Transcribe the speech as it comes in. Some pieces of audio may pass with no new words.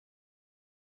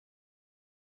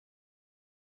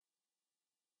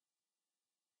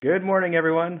Good morning,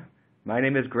 everyone. My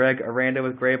name is Greg Aranda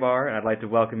with Graybar, and I'd like to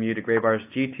welcome you to Graybar's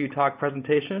G2 Talk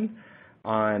presentation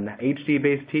on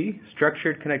HDBaseT,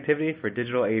 Structured Connectivity for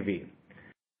Digital AV.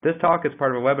 This talk is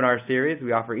part of a webinar series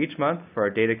we offer each month for our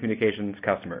data communications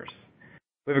customers.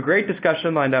 We have a great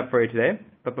discussion lined up for you today,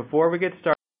 but before we get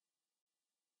started,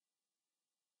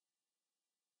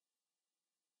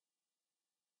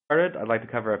 I'd like to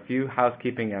cover a few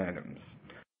housekeeping items.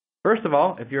 First of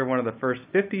all, if you're one of the first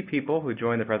 50 people who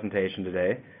join the presentation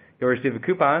today, you'll receive a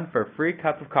coupon for a free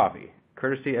cup of coffee,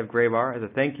 courtesy of Graybar, as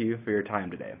a thank you for your time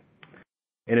today.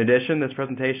 In addition, this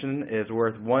presentation is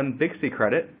worth 1 BICSI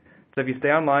credit, so if you stay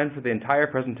online for the entire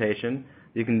presentation,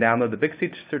 you can download the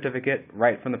BICSI certificate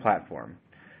right from the platform.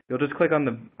 You'll just click on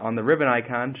the ribbon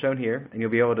icon shown here, and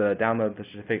you'll be able to download the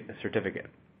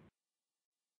certificate.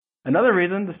 Another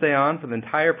reason to stay on for the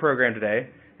entire program today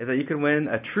is that you can win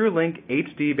a TrueLink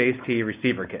HDBaseT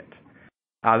receiver kit.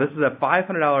 This is a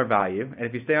 $500 value, and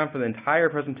if you stay on for the entire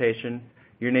presentation,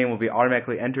 your name will be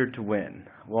automatically entered to win.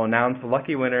 We'll announce the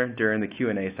lucky winner during the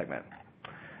Q&A segment.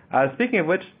 Speaking of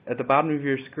which, at the bottom of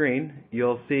your screen,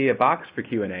 you'll see a box for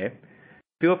Q&A.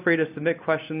 Feel free to submit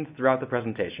questions throughout the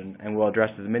presentation, and we'll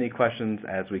address as many questions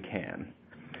as we can.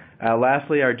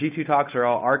 Lastly, our G2 Talks are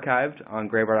all archived on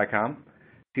graybar.com.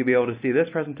 So you'll be able to see this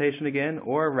presentation again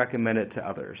or recommend it to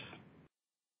others.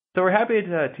 So we're happy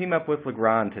to team up with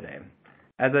Legrand today.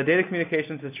 As a data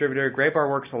communications distributor, Graybar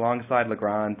works alongside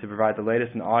Legrand to provide the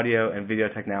latest in audio and video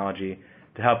technology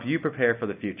to help you prepare for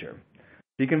the future.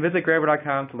 You can visit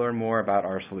graybar.com to learn more about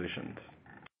our solutions.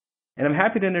 And I'm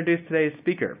happy to introduce today's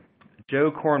speaker,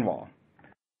 Joe Cornwall.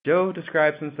 Joe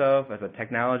describes himself as a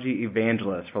technology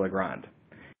evangelist for Legrand.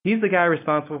 He's the guy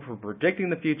responsible for predicting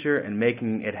the future and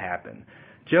making it happen.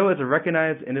 Joe is a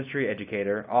recognized industry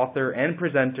educator, author, and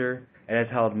presenter, and has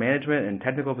held management and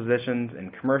technical positions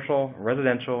in commercial,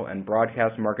 residential, and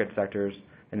broadcast market sectors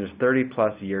in his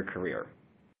 30-plus year career.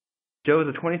 Joe is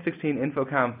a 2016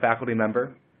 Infocom faculty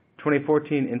member,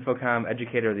 2014 Infocom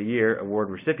Educator of the Year award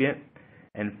recipient,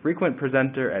 and frequent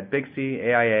presenter at BICSI,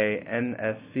 AIA,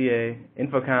 NSCA,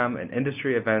 Infocom, and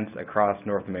industry events across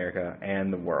North America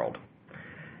and the world.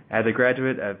 As a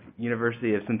graduate of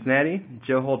University of Cincinnati,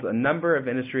 Joe holds a number of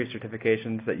industry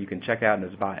certifications that you can check out in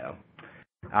his bio.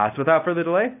 So without further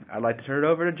delay, I'd like to turn it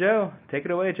over to Joe. Take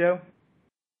it away, Joe.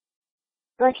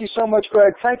 Thank you so much,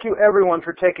 Greg. Thank you, everyone,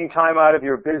 for taking time out of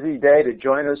your busy day to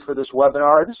join us for this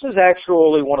webinar. This is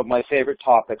actually one of my favorite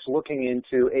topics, looking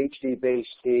into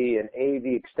HDBaseT and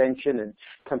AV extension and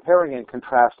comparing and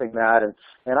contrasting that.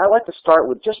 And I like to start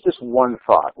with just this one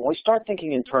thought. When we start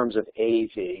thinking in terms of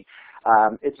AV,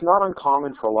 it's not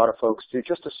uncommon for a lot of folks to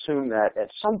just assume that at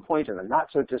some point in the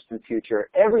not-so-distant future,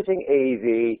 everything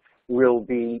AV will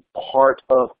be part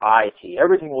of IT.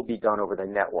 Everything will be done over the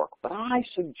network. But I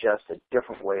suggest a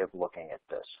different way of looking at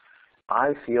this.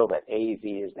 I feel that AV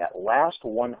is that last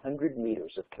 100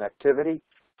 meters of connectivity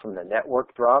from the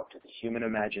network drop to the human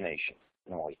imagination.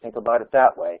 And when we think about it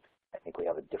that way, I think we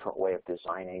have a different way of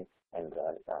designing and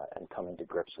coming to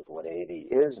grips with what AV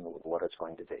is and with what it's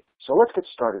going to be. So let's get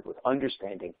started with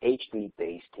understanding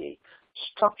HDBaseT,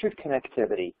 structured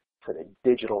connectivity for the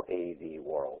digital AV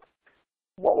world.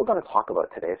 What we're going to talk about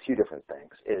today, a few different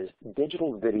things, is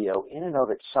digital video in and of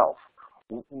itself.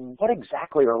 What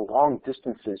exactly are long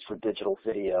distances for digital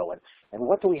video, and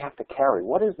what do we have to carry?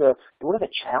 What are the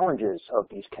challenges of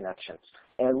these connections?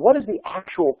 And what is the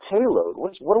actual payload?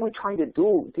 What are we trying to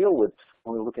deal with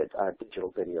when we look at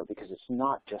digital video? Because it's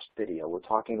not just video. We're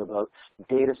talking about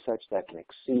data sets that can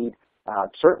exceed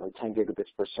certainly 10 gigabits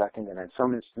per second, and in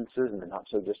some instances, in the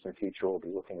not-so-distant future, we'll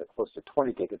be looking at close to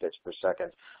 20 gigabits per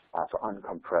second for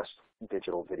uncompressed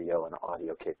digital video and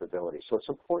audio capability. So it's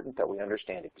important that we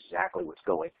understand exactly what's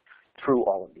going through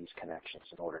all of these connections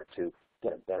in order to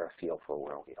get a better feel for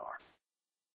where we are.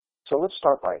 So let's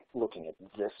start by looking at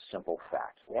this simple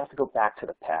fact. We have to go back to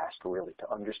the past, really,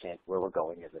 to understand where we're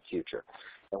going in the future.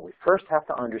 And we first have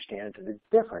to understand the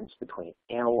difference between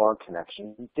analog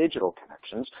connections and digital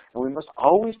connections, and we must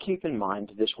always keep in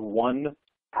mind this one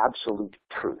absolute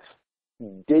truth.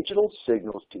 Digital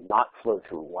signals do not flow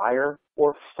through wire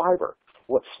or fiber.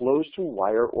 What flows through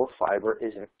wire or fiber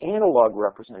is an analog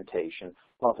representation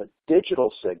of a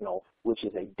digital signal, which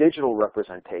is a digital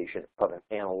representation of an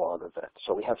analog event.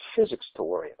 So we have physics to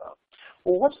worry about.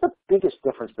 Well, what's the biggest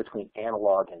difference between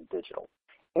analog and digital?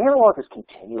 Analog is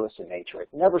continuous in nature. It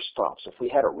never stops. If we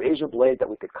had a razor blade that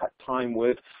we could cut time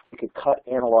with, we could cut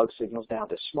analog signals down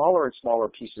to smaller and smaller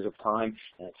pieces of time.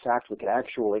 And in fact, we could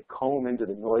actually comb into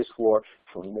the noise floor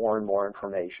for more and more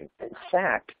information. In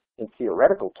fact, in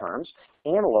theoretical terms,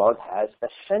 analog has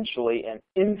essentially an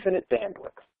infinite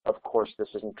bandwidth. Of course, this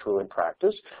isn't true in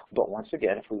practice, but once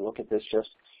again, if we look at this just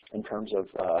in terms of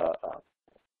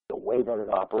the way that it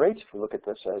operates, if we look at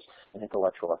this as an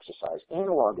intellectual exercise,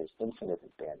 analog is infinite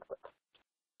in bandwidth.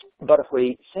 But if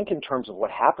we think in terms of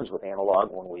what happens with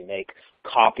analog when we make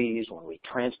copies, when we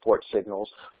transport signals,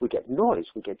 we get noise,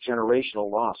 we get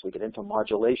generational loss, we get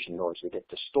intermodulation noise, we get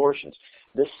distortions.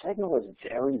 This signal is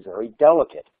very, very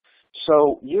delicate.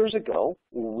 So years ago,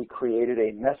 we created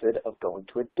a method of going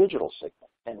to a digital signal.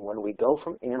 And when we go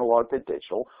from analog to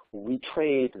digital, we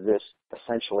trade this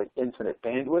essentially infinite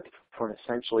bandwidth for an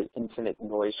essentially infinite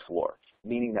noise floor,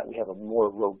 meaning that we have a more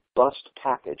robust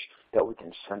package that we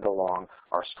can send along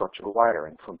our structured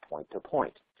wiring from point to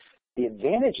point. The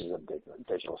advantages of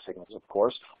digital signals, of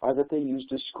course, are that they use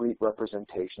discrete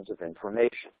representations of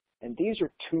information. And these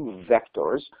are two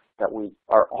vectors that we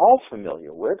are all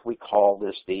familiar with. We call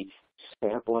this the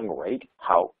sampling rate,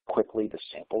 how quickly the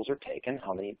samples are taken,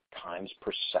 how many times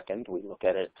per second we look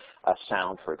at it, a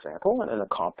sound, for example, and in a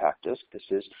compact disc,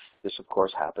 this of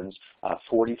course happens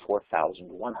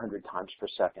 44,100 times per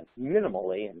second,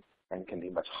 minimally, and can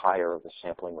be much higher of a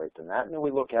sampling rate than that. And then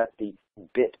we look at the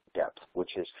bit depth,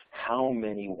 which is how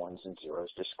many ones and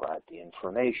zeros describe the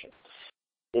information.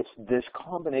 It's this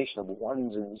combination of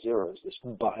ones and zeros, this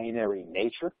binary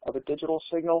nature of a digital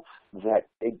signal that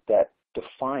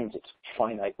defines its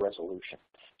finite resolution.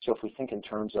 So if we think in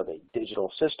terms of a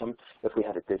digital system, if we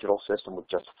had a digital system with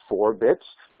just 4 bits,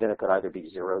 then it could either be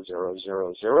 0, 0,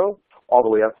 0, 0, all the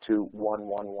way up to 1,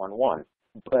 1, 1, 1.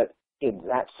 But in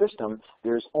that system,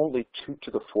 there's only 2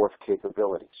 to the 4th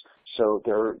capabilities. So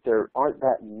there aren't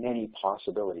that many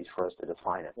possibilities for us to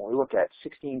define it. When we look at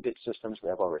 16-bit systems, we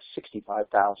have over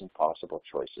 65,000 possible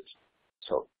choices.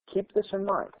 So keep this in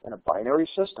mind. In a binary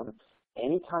system,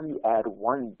 anytime you add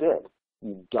 1 bit,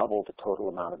 you double the total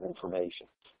amount of information.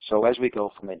 So as we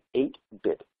go from an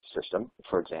 8-bit system,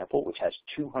 for example, which has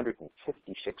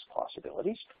 256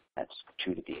 possibilities, that's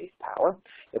 2 to the 8th power.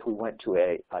 If we went to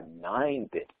a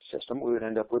 9-bit system, we would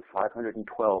end up with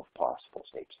 512 possible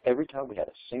states. Every time we had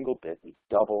a single bit, we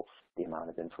double the amount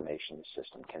of information the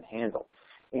system can handle.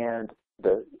 And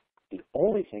the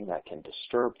only thing that can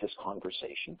disturb this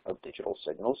conversation of digital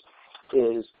signals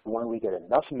is when we get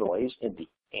enough noise in the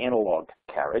analog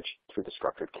carriage through the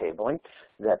structured cabling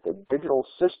that the digital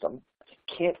system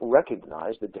can't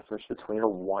recognize the difference between a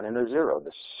 1 and a 0.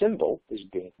 The symbol is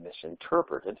being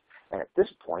misinterpreted, and at this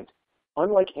point,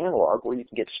 unlike analog where you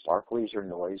can get sparklies or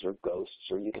noise or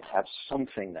ghosts, or you can have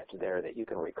something that's there that you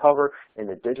can recover, in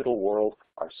the digital world,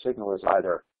 our signal is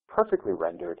either perfectly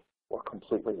rendered or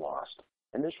completely lost.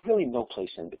 And there's really no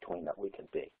place in between that we can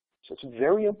be. So it's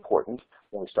very important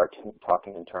when we start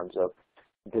talking in terms of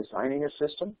designing a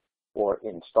system or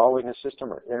installing a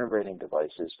system or integrating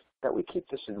devices that we keep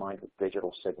this in mind with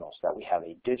digital signals, that we have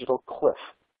a digital cliff.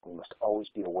 We must always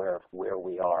be aware of where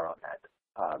we are on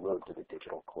that road to the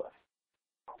digital cliff.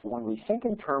 When we think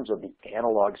in terms of the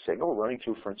analog signal running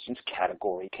through, for instance,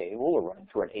 category cable or running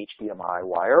through an HDMI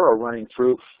wire or running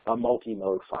through a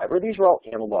multi-mode fiber, these are all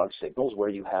analog signals where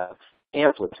you have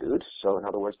amplitude. So in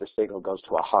other words, the signal goes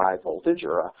to a high voltage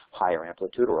or a higher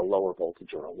amplitude or a lower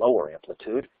voltage or a lower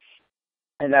amplitude.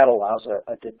 And that allows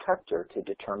a detector to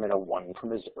determine a 1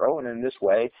 from a 0. And in this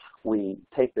way, we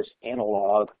take this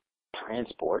analog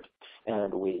transport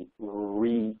and we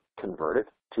reconvert it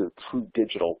to true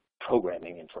digital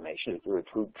programming information, through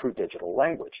true digital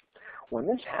language. When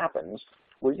this happens,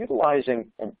 we're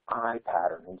utilizing an eye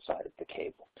pattern inside of the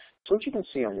cable. So what you can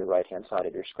see on your right-hand side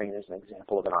of your screen is an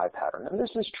example of an eye pattern. And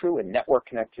this is true in network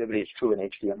connectivity. It's true in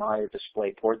HDMI or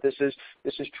DisplayPort. This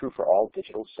is true for all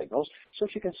digital signals. So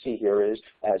what you can see here is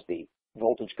as the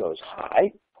voltage goes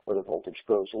high or the voltage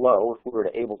goes low, if we were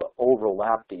able to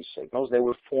overlap these signals, they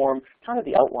would form kind of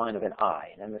the outline of an eye.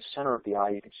 And in the center of the eye,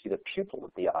 you can see the pupil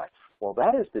of the eye. Well,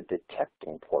 that is the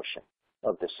detecting portion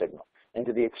of the signal. And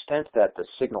to the extent that the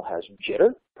signal has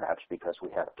jitter, perhaps because we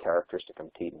have a characteristic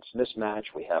impedance mismatch,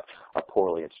 we have a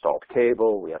poorly installed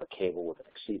cable, we have a cable with an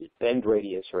exceeded bend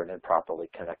radius or an improperly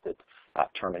connected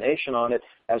termination on it,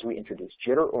 as we introduce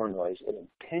jitter or noise, it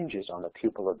impinges on the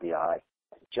pupil of the eye.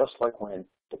 Just like when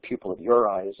the pupil of your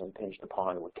eye is impinged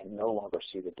upon, we can no longer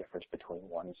see the difference between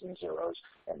 1s and 0s,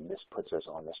 and this puts us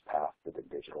on this path to the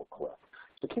digital cliff.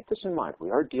 So keep this in mind. We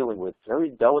are dealing with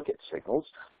very delicate signals,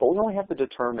 but we only have to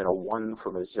determine a 1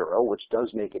 from a 0, which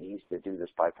does make it easy to do this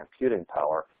by computing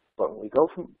power. But when we go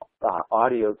from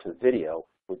audio to video,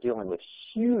 we're dealing with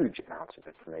huge amounts of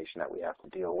information that we have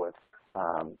to deal with,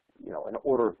 an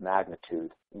order of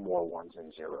magnitude more 1s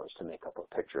and 0s to make up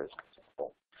a picture, as an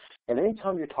example. And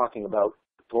anytime you're talking about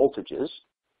voltages,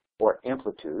 or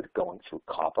amplitude going through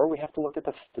copper, we have to look at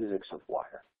the physics of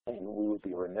wire. And we would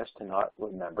be remiss to not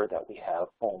remember that we have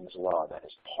Ohm's law that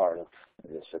is part of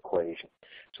this equation.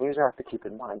 So we just have to keep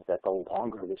in mind that the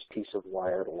longer this piece of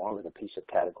wire, the longer the piece of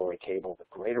category cable, the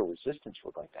greater resistance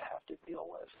we're going to have to deal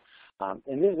with.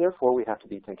 And then, therefore, we have to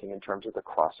be thinking in terms of the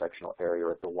cross-sectional area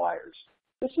of the wires.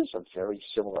 This is a very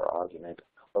similar argument,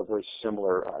 a very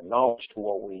similar knowledge to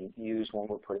what we use when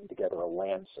we're putting together a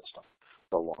LAN system.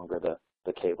 The longer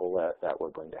the cable that we're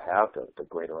going to have, the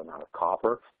greater amount of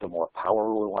copper, the more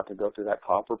power we want to go through that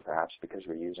copper, perhaps because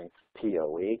we're using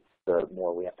PoE, the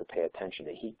more we have to pay attention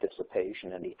to heat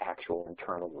dissipation and the actual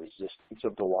internal resistance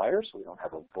of the wire, so we don't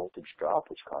have a voltage drop,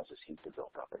 which causes heat to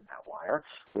build up in that wire.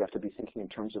 We have to be thinking in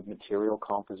terms of material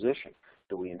composition.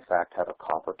 Do we, in fact, have a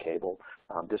copper cable?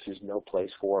 This is no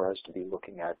place for us to be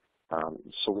looking at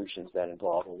solutions that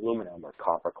involve aluminum or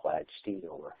copper-clad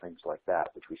steel or things like that,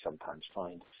 which we sometimes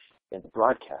find in the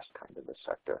broadcast kind of a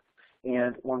sector.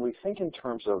 And when we think in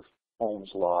terms of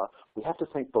Ohm's law, we have to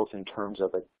think both in terms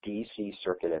of a DC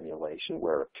circuit emulation,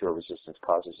 where pure resistance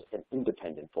causes an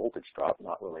independent voltage drop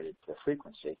not related to the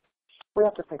frequency. We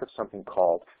have to think of something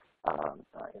called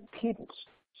impedance,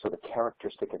 so the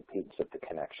characteristic impedance of the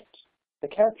connections. The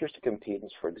characteristic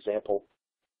impedance, for example,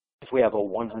 if we have a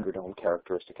 100 ohm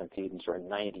characteristic impedance or a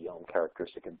 90 ohm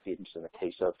characteristic impedance in the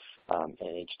case of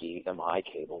an HDMI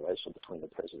cable, right, so between the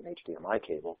pres and HDMI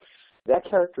cable, that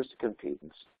characteristic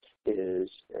impedance is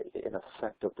an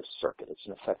effect of the circuit. It's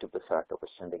an effect of the fact that we're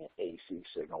sending an AC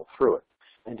signal through it.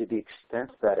 And to the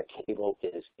extent that a cable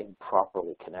is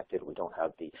improperly connected, we don't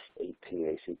have the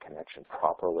AP-AC connection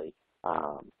properly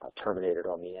terminated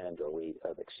on the end, or we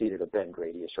have exceeded a bend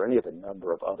radius, or any of a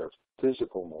number of other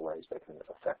physical malaise that can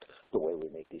affect the way we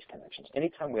make these connections.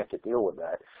 Anytime we have to deal with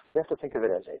that, we have to think of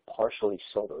it as a partially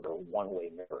soldered or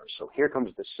one-way mirror. So here comes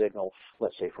the signal,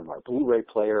 let's say from our Blu-ray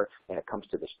player, and it comes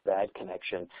to this bad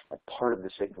connection, and part of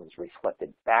the signal is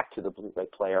reflected back to the Blu-ray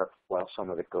player while some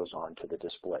of it goes on to the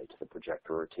display, to the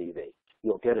projector or TV.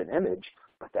 You'll get an image,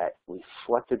 but that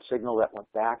reflected signal that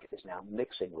went back is now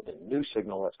mixing with a new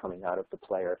signal that's coming out of the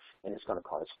player, and it's going to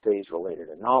cause phase-related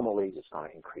anomalies. It's going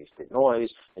to increase the noise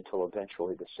until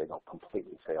eventually the signal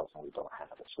completely fails and we don't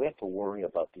have it. So we have to worry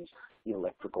about these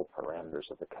electrical parameters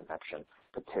of the connection,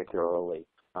 particularly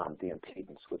the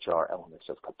impedance, which are elements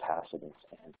of capacitance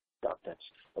and inductance,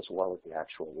 as well as the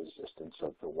actual resistance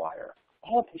of the wire.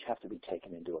 All of these have to be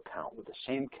taken into account with the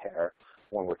same care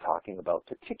when we're talking about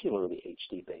particularly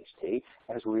HDBaseT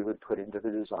as we would put into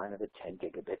the design of a 10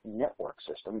 gigabit network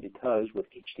system, because with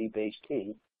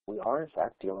HDBaseT, we are in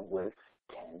fact dealing with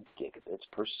 10 gigabits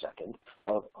per second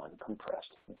of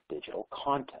uncompressed digital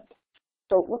content.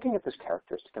 So looking at this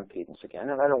characteristic impedance again,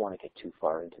 and I don't want to get too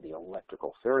far into the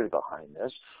electrical theory behind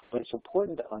this, but it's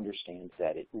important to understand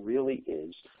that it really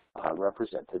is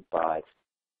represented by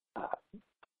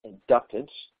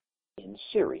inductance in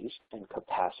series and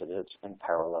capacitance in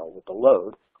parallel with the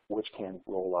load, which can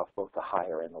roll off both the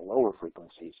higher and the lower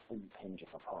frequencies impinging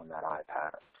upon that I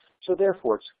pattern. So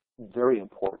therefore, it's very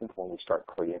important when we start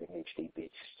creating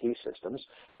HDBaseT systems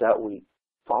that we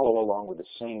follow along with the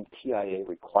same TIA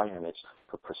requirements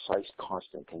for precise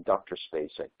constant conductor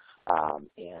spacing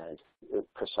and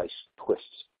precise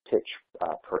twists pitch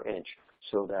per inch,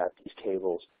 so that these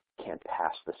cables can't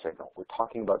pass the signal. We're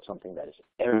talking about something that is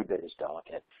every bit as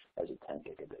delicate as a 10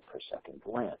 gigabit per second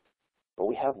LAN. But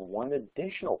we have one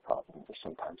additional problem we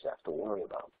sometimes have to worry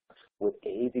about. With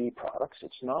AV products,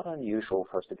 it's not unusual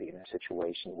for us to be in a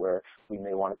situation where we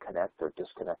may want to connect or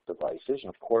disconnect devices. And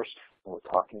of course, when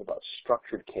we're talking about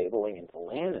structured cabling in the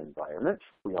LAN environment,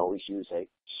 we always use a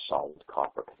solid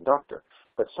copper conductor.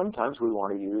 But sometimes we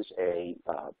want to use a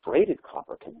braided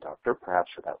copper conductor,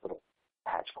 perhaps for that little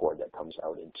patch cord that comes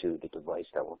out into the device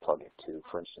that we're plugging to,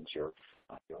 for instance, your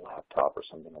laptop or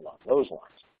something along those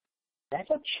lines. That's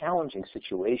a challenging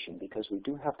situation because we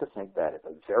do have to think that at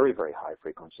the very, very high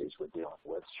frequencies we're dealing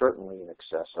with, certainly in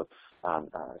excess of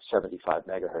 75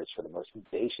 megahertz for the most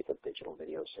basic of digital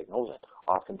video signals, and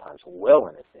oftentimes well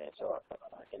in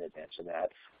advance of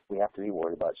that, we have to be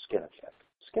worried about skin effect.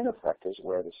 Skin effect is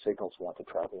where the signals want to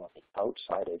travel on the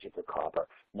outside edge of the copper,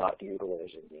 not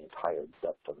utilizing the entire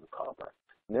depth of the copper.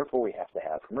 And therefore, we have to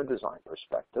have, from a design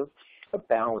perspective, a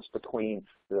balance between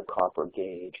the copper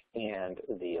gauge and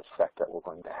the effect that we're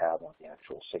going to have on the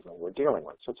actual signal we're dealing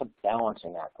with. So it's a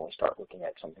balancing act when we start looking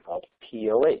at something called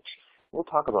POH. We'll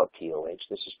talk about POH.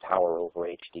 This is power over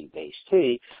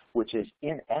HDBaseT, which is,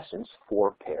 in essence,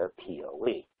 4-pair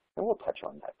PoE. And we'll touch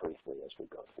on that briefly as we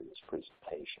go through this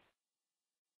presentation.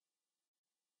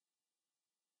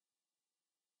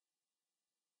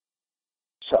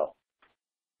 So,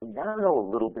 we now know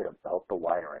a little bit about the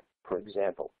wiring. For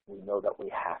example, we know that we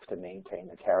have to maintain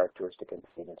the characteristic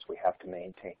impedance. We have to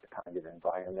maintain the kind of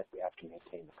environment. We have to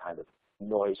maintain the kind of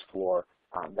noise floor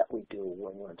that we do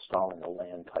when we're installing a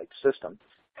LAN-type system.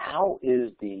 How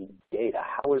is the data,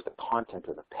 how is the content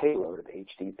of the payload of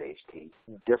HDBaseT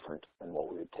different than what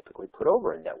we would typically put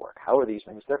over a network? How are these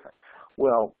things different?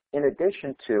 Well, in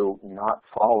addition to not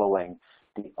following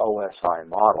the OSI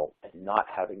model and not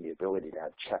having the ability to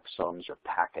have checksums or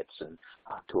packets, and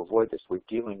to avoid this, we're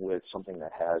dealing with something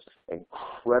that has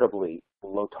incredibly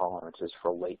low tolerances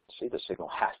for latency. The signal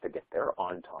has to get there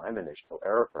on time, and there's no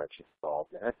error correction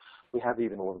involved in it. We have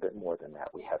even a little bit more than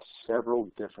that. We have several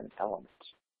different elements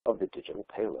of the digital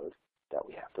payload that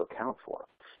we have to account for.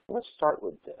 Let's start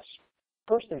with this.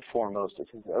 First and foremost,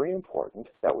 it's very important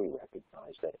that we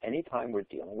recognize that anytime we're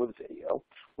dealing with video,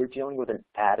 we're dealing with an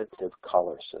additive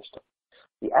color system.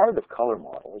 The additive color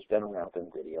model has been around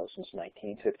in video since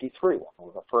 1953. One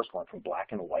was the first one from black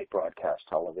and white broadcast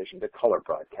television to color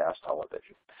broadcast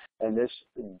television. And this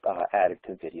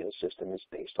additive video system is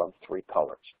based on three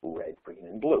colors, red, green,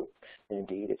 and blue.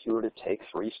 Indeed, if you were to take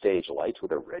three stage lights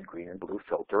with a red, green, and blue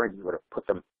filter and you were to put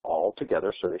them all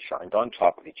together so they shined on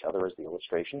top of each other as the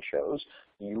illustration shows,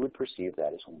 you would perceive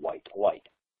that as white light.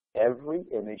 Every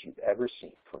image you've ever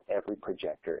seen from every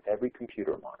projector, every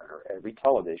computer monitor, every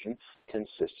television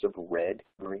consists of red,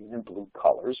 green, and blue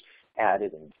colors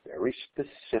added in very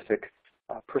specific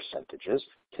percentages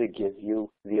to give you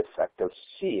the effect of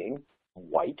seeing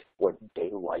white or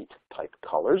daylight type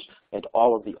colors and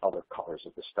all of the other colors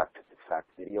of the spectrum. In fact,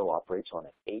 video operates on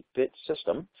an 8-bit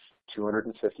system,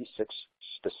 256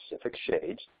 specific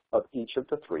shades of each of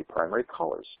the three primary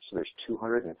colors. So there's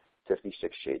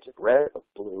 256 shades of red, of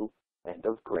blue, and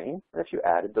of green. And if you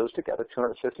added those together,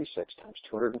 256 times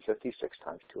 256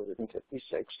 times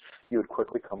 256, you would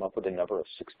quickly come up with a number of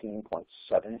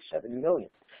 16.77 million.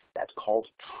 That's called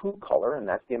true color, and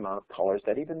that's the amount of colors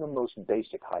that even the most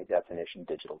basic high-definition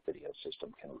digital video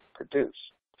system can produce.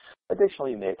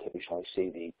 Additionally, you may occasionally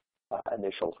see the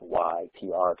initials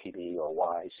YPRPB or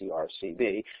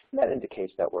YCRCB, and that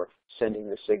indicates that we're sending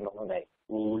the signal in a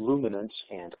luminance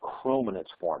and chrominance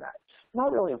format.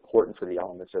 Not really important for the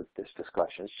elements of this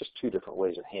discussion. It's just two different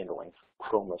ways of handling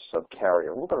chroma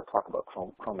subcarrier. We're going to talk about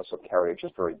chroma subcarrier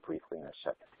just very briefly in a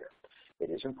second here. It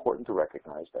is important to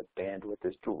recognize that bandwidth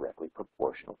is directly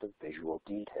proportional to visual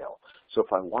detail. So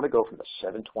if I want to go from a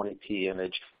 720p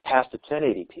image past a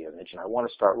 1080p image, and I want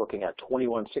to start looking at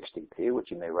 2160p,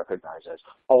 which you may recognize as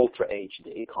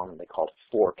UltraHD, commonly called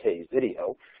 4K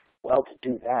video, well, to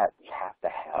do that, you have to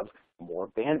have more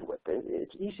bandwidth.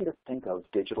 It's easy to think of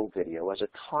digital video as a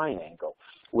triangle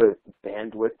with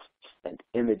bandwidth and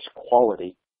image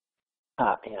quality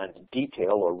and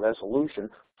detail or resolution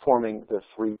forming the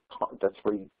three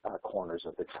corners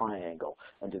of the triangle.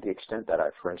 And to the extent that I,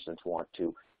 for instance, want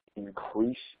to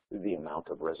increase the amount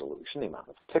of resolution, the amount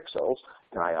of pixels,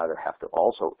 then I either have to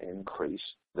also increase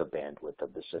the bandwidth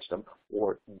of the system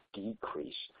or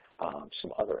decrease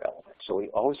some other elements. So we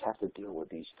always have to deal with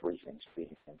these three things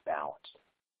being imbalanced.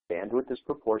 Bandwidth is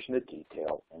proportionate to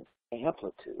detail, and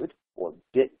amplitude, or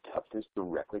bit depth, is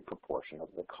directly proportional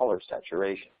to the color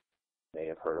saturation. You may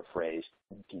have heard a phrase,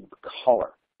 deep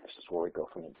color. This is where we go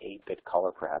from an 8-bit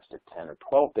color perhaps to 10 or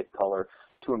 12-bit color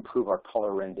to improve our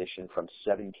color rendition from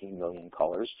 17 million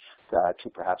colors to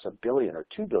perhaps 1 billion or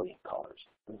 2 billion colors.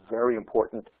 Very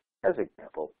important, as an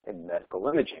example, in medical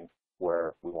imaging,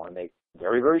 where we want to make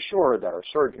very, very sure that our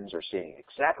surgeons are seeing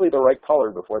exactly the right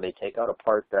color before they take out a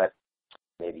part that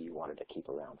maybe you wanted to keep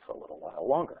around for a little while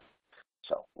longer.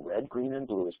 So red, green, and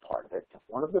blue is part of it.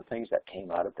 One of the things that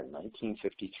came out of the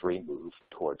 1953 move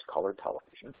towards color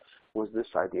television was this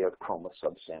idea of chroma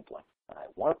subsampling. And I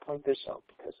want to point this out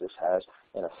because this has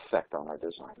an effect on our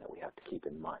design that we have to keep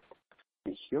in mind.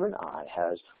 The human eye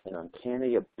has an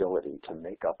uncanny ability to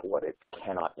make up what it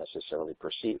cannot necessarily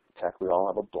perceive. In fact, we all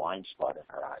have a blind spot in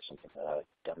our eye, something that I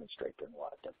demonstrate during a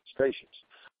lot of demonstrations.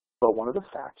 But one of the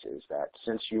facts is that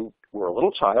since you were a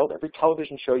little child, every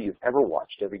television show you've ever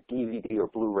watched, every DVD or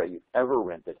Blu-ray you've ever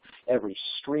rented, every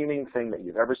streaming thing that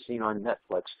you've ever seen on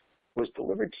Netflix was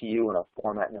delivered to you in a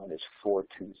format known as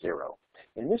 420.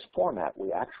 In this format,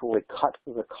 we actually cut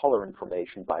the color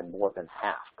information by more than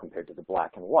half compared to the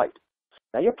black and white.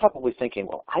 Now, you're probably thinking,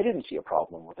 well, I didn't see a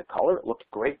problem with the color. It looked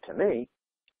great to me.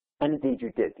 And indeed you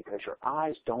did, because your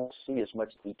eyes don't see as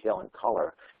much detail and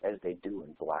color as they do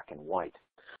in black and white.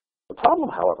 The problem,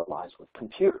 however, lies with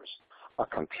computers. A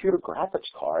computer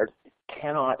graphics card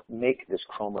cannot make this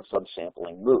chroma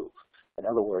subsampling move. In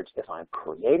other words, if I'm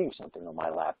creating something on my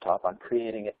laptop, I'm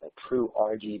creating it in a true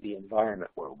RGB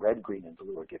environment where red, green, and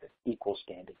blue are given equal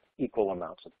standing, equal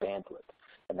amounts of bandwidth.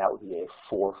 and that would be a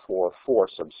 444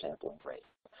 subsampling rate.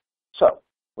 So,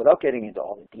 without getting into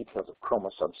all the details of chroma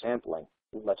subsampling,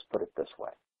 let's put it this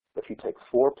way. If you take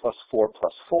 4 plus 4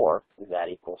 plus 4, that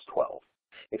equals 12.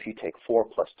 If you take 4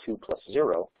 plus 2 plus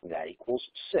 0, that equals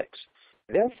 6.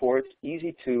 Therefore, it's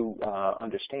easy to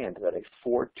understand that a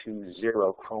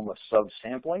 420 chroma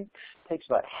subsampling takes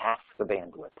about half the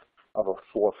bandwidth of a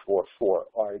 444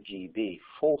 RGB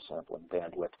full sampling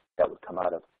bandwidth that would come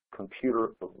out of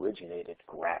computer-originated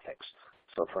graphics.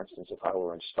 So, for instance, if I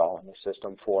were installing a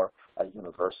system for a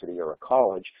university or a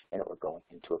college and it were going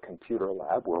into a computer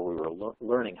lab where we were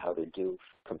learning how to do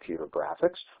computer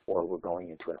graphics, or we're going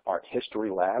into an art history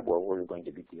lab where we're going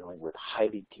to be dealing with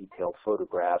highly detailed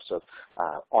photographs of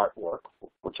artwork,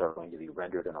 which are going to be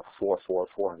rendered in a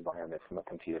 444 environment from a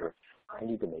computer, I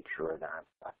need to make sure that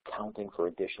I'm accounting for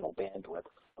additional bandwidth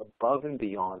above and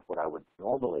beyond what I would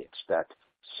normally expect,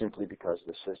 simply because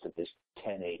the system is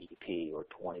 1080p or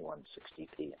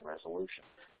 2160p in resolution.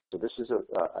 So this is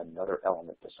another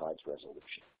element besides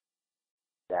resolution.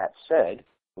 That said,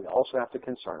 we also have to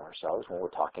concern ourselves when we're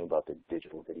talking about the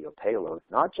digital video payload,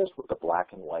 not just with the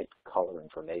black and white color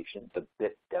information, the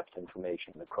bit depth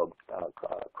information, the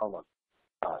chroma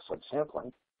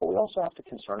subsampling, but we also have to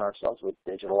concern ourselves with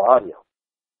digital audio.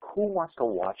 Who wants to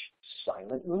watch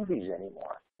silent movies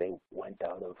anymore? They went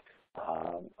out of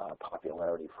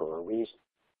popularity for a reason.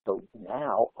 So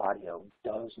now audio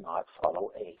does not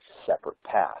follow a separate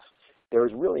path. There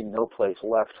is really no place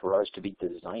left for us to be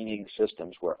designing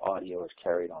systems where audio is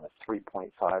carried on a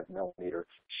 3.5 millimeter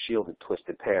shielded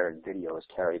twisted pair and video is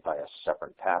carried by a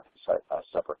separate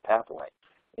pathway.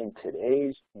 In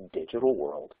today's digital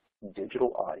world,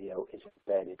 digital audio is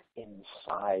embedded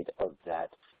inside of that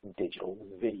digital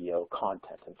video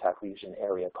content. In fact, we use an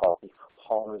area called the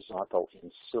horizontal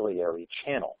ancillary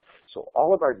channel. So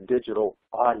all of our digital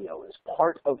audio is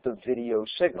part of the video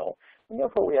signal, and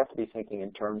therefore we have to be thinking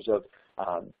in terms of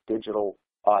digital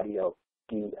audio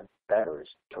embedders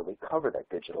to recover that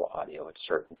digital audio at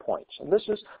certain points. And this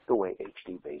is the way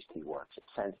HDBaseT works. It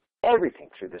sends everything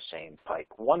through the same pipe.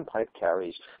 One pipe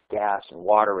carries gas and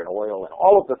water and oil and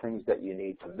all of the things that you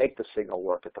need to make the signal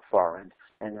work at the far end,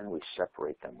 and then we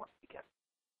separate them when we get.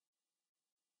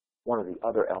 One of the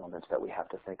other elements that we have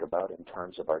to think about in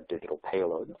terms of our digital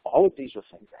payload, and all of these are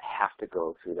things that have to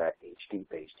go through that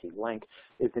HDBaseT link,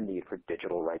 is the need for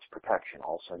digital rights protection,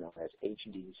 also known as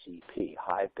HDCP,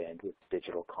 High Bandwidth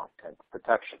Digital Content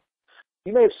Protection.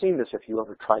 You may have seen this if you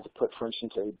ever tried to put, for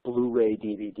instance, a Blu-ray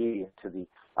DVD into the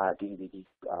DVD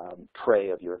tray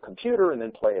of your computer and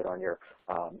then play it on your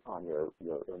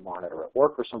monitor at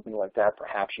work or something like that.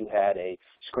 Perhaps you had a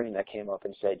screen that came up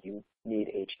and said you need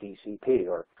HDCP,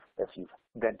 or if you've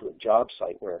been to a job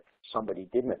site where somebody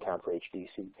didn't account for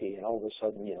HDCP and all of a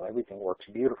sudden, everything works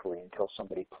beautifully until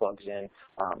somebody plugs in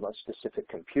a specific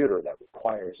computer that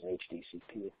requires an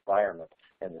HDCP environment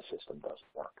and the system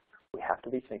doesn't work. We have to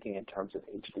be thinking in terms of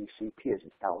HDCP as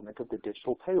an element of the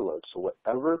digital payload. So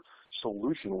whatever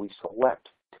solution we select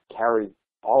to carry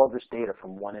all of this data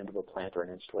from one end of a plant or an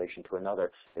installation to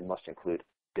another, it must include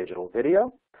digital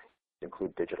video,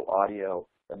 include digital audio,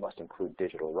 it must include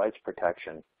digital rights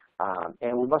protection,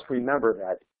 and we must remember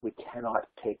that we cannot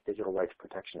take digital rights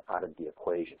protection out of the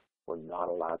equation. We're not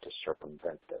allowed to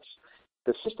circumvent this.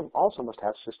 The system also must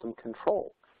have system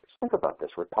control. Think about this.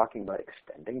 We're talking about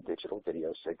extending digital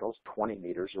video signals 20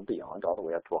 meters or beyond, all the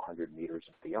way up to 100 meters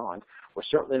and beyond. We're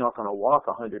certainly not going to walk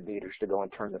 100 meters to go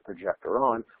and turn the projector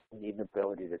on. We need an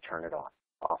ability to turn it on.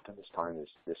 Oftentimes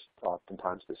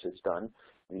this is done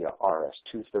via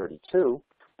RS-232,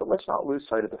 but let's not lose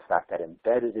sight of the fact that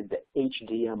embedded into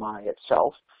HDMI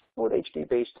itself, with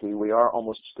HDBaseT, we are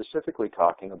almost specifically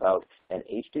talking about an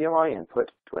HDMI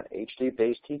input to an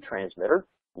HDBaseT transmitter,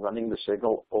 running the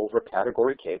signal over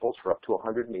category cables for up to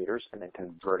 100 meters and then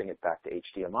converting it back to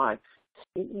HDMI.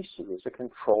 CEC is a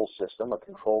control system, a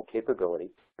control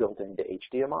capability built into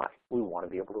HDMI. We want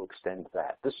to be able to extend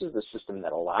that. This is the system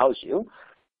that allows you,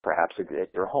 perhaps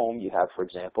at your home, you have, for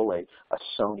example, a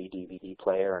Sony DVD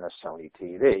player and a Sony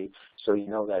TV. So you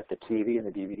know that the TV and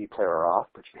the DVD player are off,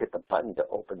 but you hit the button to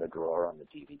open the drawer on the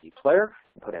DVD player,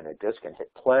 and put in a disc and hit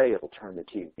play. It'll turn the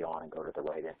TV on and go to the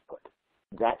right input.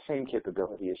 That same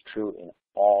capability is true in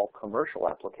all commercial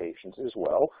applications as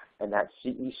well, and that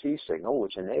CEC signal,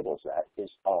 which enables that, is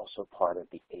also part of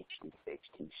the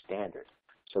HDBaseT standard.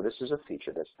 So this is a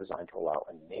feature that's designed to allow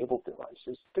enabled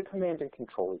devices to command and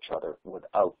control each other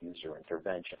without user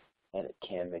intervention, and it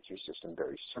can make your system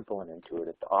very simple and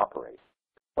intuitive to operate.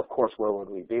 Of course, where would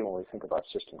we be when we think about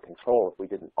system control if we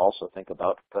didn't also think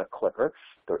about the clicker,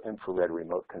 the infrared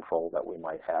remote control that we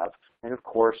might have? And of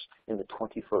course, in the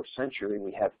 21st century,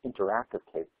 we have interactive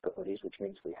capabilities, which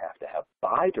means we have to have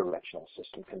bidirectional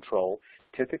system control,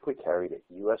 typically carried at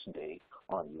USB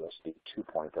on USB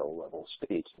 2.0 level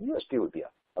speeds. USB would be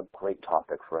a great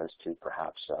topic for us to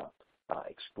perhaps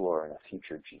explore in a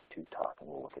future G2 talk, and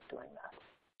we'll look at doing that.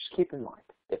 Just keep in mind,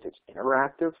 if it's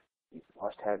interactive, you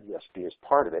must have USB as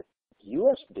part of it.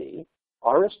 USB,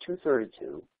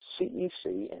 RS-232,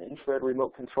 CEC, and infrared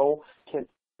remote control can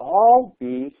all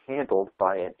be handled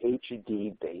by an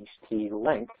HDBaseT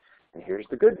link. And here's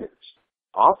the good news.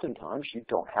 Oftentimes, you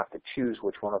don't have to choose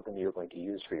which one of them you're going to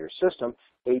use for your system.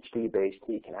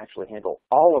 HDBaseT can actually handle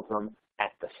all of them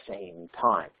at the same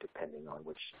time, depending on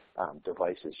which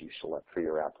devices you select for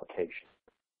your application.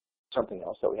 Something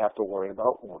else that we have to worry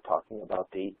about when we're talking about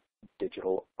the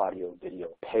digital audio video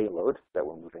payload that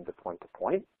we're moving to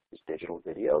point is digital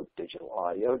video, digital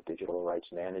audio, digital rights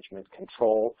management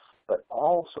control, but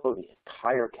also the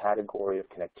entire category of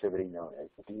connectivity known as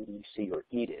EDC or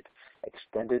EDID,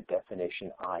 extended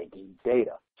definition ID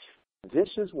data. This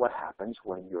is what happens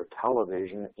when your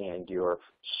television and your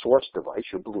source device,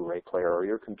 your Blu-ray player or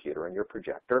your computer and your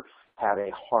projector, have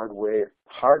a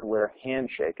hardware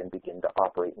handshake and begin to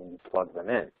operate when you plug them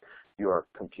in. Your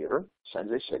computer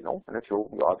sends a signal, and if you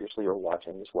obviously are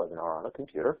watching this webinar on a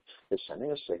computer, it's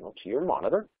sending a signal to your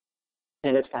monitor,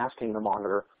 and it's asking the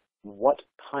monitor, what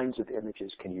kinds of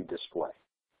images can you display?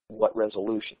 What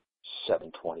resolution?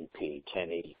 720p,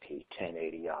 1080p,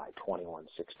 1080i,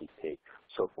 2160p,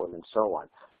 so forth and so on.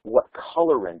 What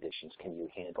color renditions can you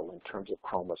handle in terms of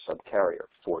chroma subcarrier,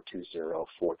 420,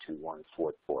 421,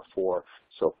 444,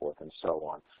 so forth and so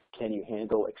on? Can you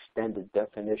handle extended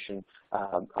definition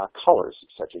colors,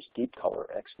 such as deep color,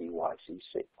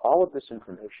 XDYCC? All of this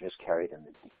information is carried in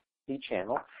the D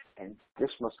channel, and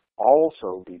this must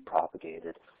also be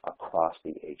propagated across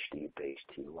the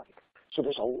HDBaseT link. So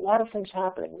there's a lot of things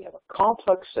happening. We have a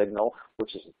complex signal,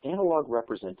 which is an analog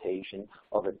representation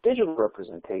of a digital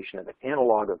representation of an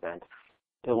analog event.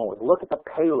 And when we look at the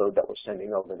payload that we're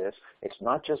sending over this, it's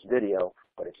not just video,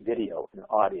 but it's video and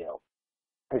audio.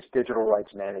 It's digital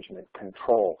rights management,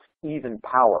 control, even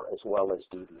power, as well as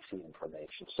DVC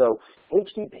information. So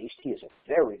HDBaseT is a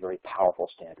very, very powerful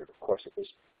standard. Of course, it was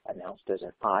announced as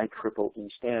an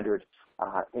IEEE standard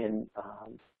in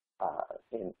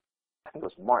I think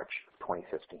it was March of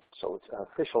 2015. So it's an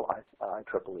official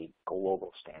IEEE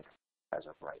global standard as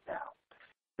of right now.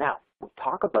 Now, we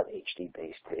talk about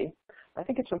HDBaseT. I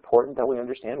think it's important that we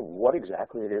understand what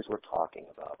exactly it is we're talking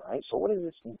about, right? So what is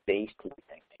this BaseT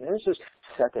thing? And this is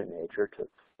second nature to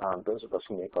those of us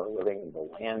who make our living in the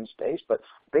LAN space, but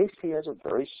BaseT has a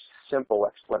very simple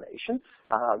explanation,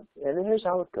 and here's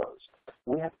how it goes.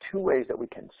 We have two ways that we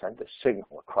can send a signal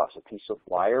across a piece of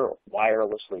wire, or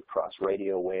wirelessly across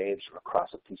radio waves, or across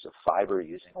a piece of fiber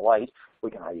using light. We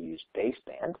can either use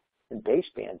baseband, and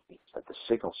baseband means that the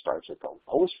signal starts at the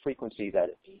lowest frequency that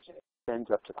it needs and it extends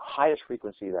up to the highest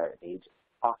frequency that it needs,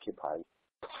 occupies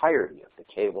the entirety of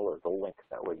the cable or the link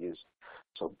that we're using.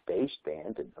 So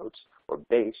baseband denotes, or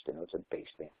base denotes a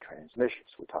baseband transmission.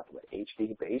 So we talked about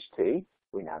HDBaseT.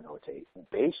 We now know it's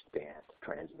a baseband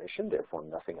transmission, therefore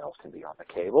nothing else can be on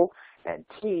the cable. And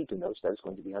T denotes that it's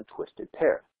going to be on twisted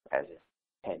pair, as in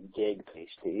 10 gig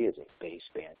BaseT is a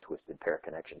baseband twisted pair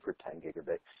connection for 10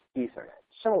 gigabit Ethernet.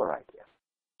 Similar idea.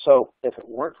 So if it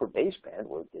weren't for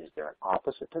baseband, is there an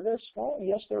opposite to this? Well,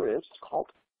 yes, there is. It's called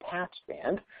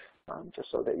passband, just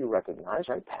so that you recognize,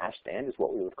 right? Passband is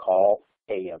what we would call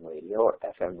AM radio or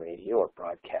FM radio or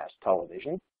broadcast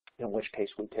television, in which case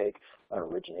we take an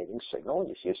originating signal, and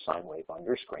you see a sine wave on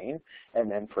your screen,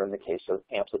 and then for in the case of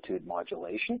amplitude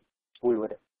modulation, we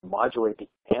would modulate the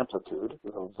amplitude,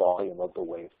 the volume of the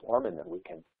waveform, and then we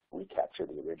can recapture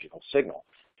the original signal.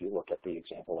 If you look at the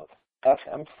example of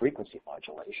FM frequency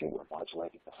modulation, we're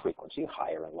modulating the frequency,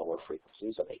 higher and lower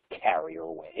frequencies of a carrier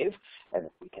wave, and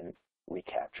we can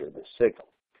recapture the signal.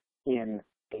 In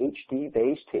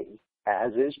HDBaseT,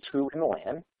 as is true in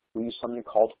LAN, we use something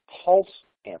called pulse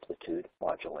amplitude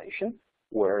modulation,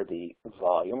 where the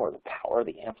volume or the power,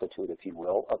 the amplitude, if you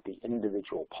will, of the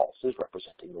individual pulses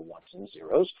representing the ones and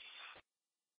zeros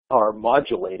are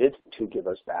modulated to give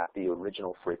us back the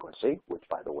original frequency, which,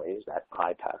 by the way, is that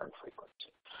I pattern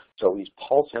frequency. So we use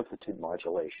pulse amplitude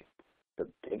modulation. The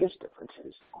biggest difference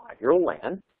is on your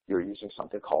LAN, you're using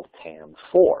something called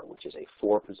PAM4, which is a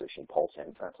 4-position pulse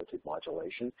amplitude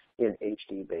modulation. In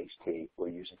HDBaseT, we're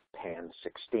using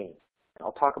PAM16. And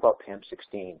I'll talk about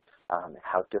PAM16,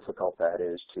 how difficult that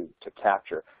is to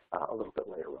capture a little bit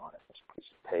later on in this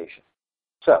presentation.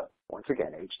 So Once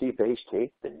again,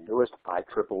 HDBaseT, the newest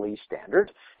IEEE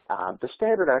standard. The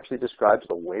standard actually describes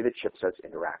the way the chipsets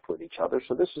interact with each other,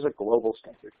 so this is a global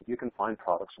standard. You can find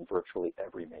products from virtually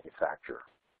every manufacturer.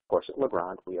 Of course, at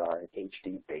Legrand, we are an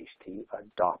HDBaseT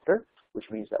adopter, which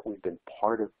means that we've been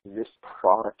part of this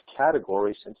product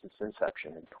category since its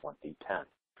inception in 2010.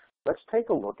 Let's take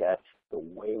a look at the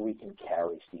way we can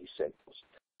carry these signals.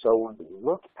 So when we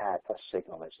look at a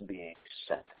signal that's being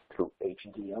sent through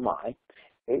HDMI,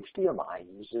 HDMI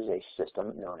uses a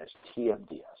system known as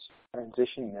TMDS,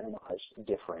 Transition Minimized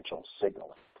Differential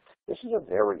Signaling. This is a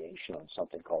variation on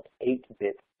something called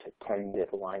 8-bit to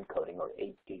 10-bit line coding, or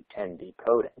 8D10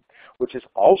 decoding, which is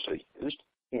also used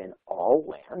in all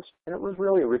LANs, and it was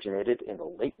really originated in the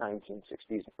late 1960s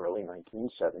and early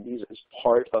 1970s as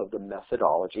part of the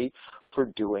methodology for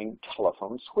doing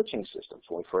telephone switching systems.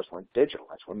 When we first went digital,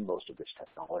 that's when most of this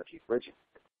technology originated.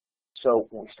 So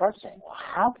when we start saying, well,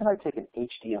 how can I take an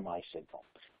HDMI signal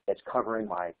that's covering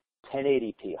my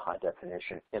 1080p high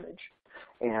definition image,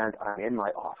 and I'm in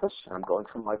my office, and I'm going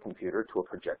from my computer to a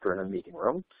projector in a meeting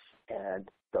room, and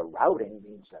the routing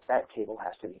means that that cable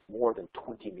has to be more than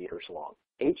 20 meters long.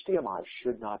 HDMI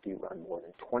should not be run more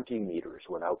than 20 meters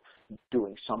without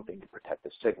doing something to protect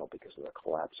the signal because of the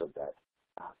collapse of that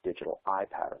digital eye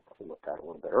pattern that we looked at a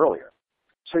little bit earlier.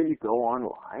 So you go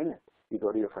online, you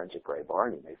go to your friends at Graybar,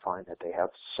 and you may find that they have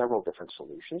several different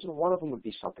solutions, and one of them would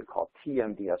be something called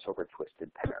TMDS over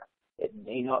twisted pair. It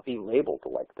may not be labeled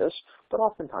like this, but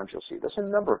oftentimes you'll see this. A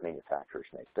number of manufacturers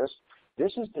make this.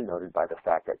 This is denoted by the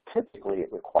fact that typically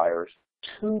it requires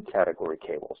 2 category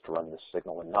cables to run this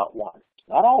signal and not 1.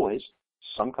 Not always.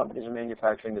 Some companies are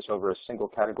manufacturing this over a single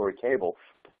category cable,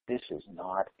 but this is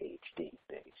not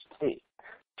HDBaseT.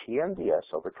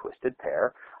 TMDS over twisted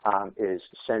pair is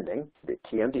sending the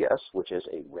TMDS, which is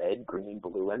a red, green,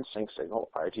 blue, and sync signal,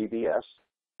 RGBS,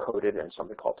 coded in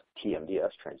something called TMDS,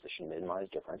 Transition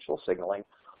Minimized Differential Signaling,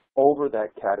 over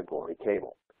that category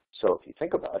cable. So if you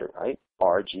think about it, right,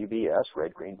 RGBS,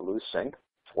 red, green, blue, sync,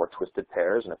 4 twisted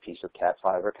pairs and a piece of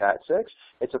Cat5 or Cat6,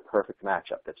 it's a perfect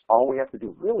matchup. That's all we have to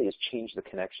do really is change the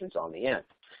connections on the end.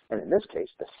 And in this case,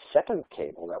 the second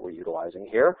cable that we're utilizing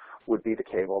here would be the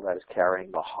cable that is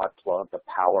carrying the hot plug, the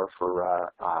power for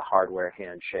hardware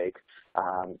handshake,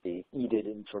 the EDID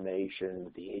information,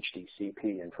 the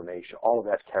HDCP information, all of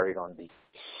that's carried on the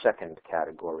second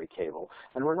category cable.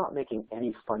 And we're not making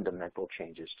any fundamental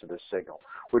changes to the signal.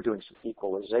 We're doing some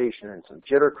equalization and some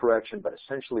jitter correction, but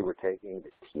essentially we're taking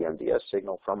the TMDS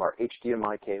signal from our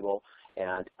HDMI cable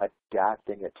and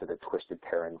adapting it to the twisted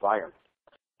pair environment.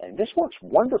 And this works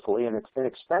wonderfully, and it's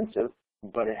inexpensive,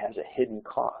 but it has a hidden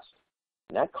cost.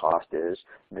 And that cost is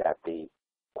that the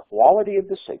quality of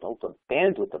the signal, the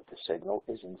bandwidth of the signal,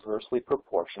 is inversely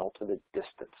proportional to the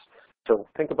distance. So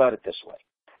think about it this way.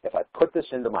 If I put this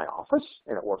into my office,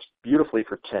 and it works beautifully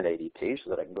for 1080p, so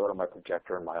that I can go to my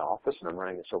projector in my office, and I'm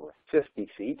running this over 50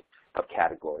 feet of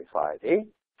category 5E,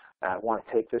 and I want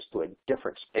to take this to a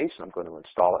different space, and I'm going to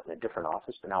install it in a different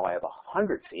office, but now I have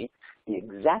 100 feet. The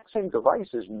exact same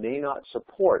devices may not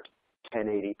support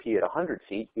 1080p at 100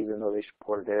 feet, even though they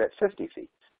supported it at 50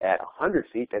 feet. At 100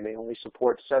 feet, they may only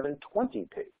support 720p.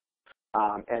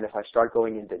 And if I start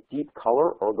going into deep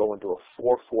color or go into a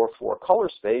 444 color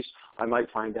space, I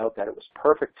might find out that it was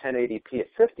perfect 1080p at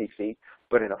 50 feet,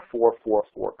 but in a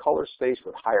 444 color space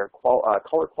with higher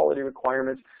color quality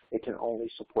requirements, it can only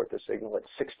support the signal at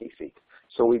 60 feet.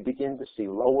 So we begin to see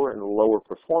lower and lower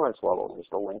performance levels as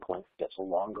the link length gets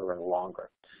longer and longer.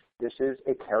 This is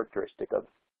a characteristic of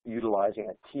utilizing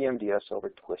a TMDS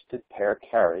over twisted pair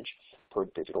carriage for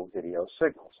digital video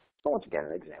signals. So once again,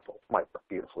 an example. It might work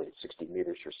beautifully at 60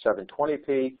 meters for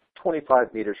 720p,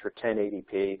 25 meters for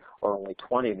 1080p, or only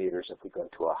 20 meters if we go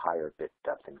to a higher bit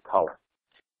depth in color.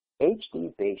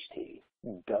 HDBaseT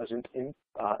doesn't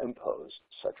impose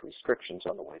such restrictions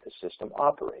on the way the system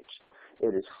operates.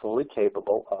 It is fully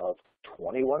capable of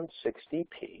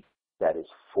 2160p, that is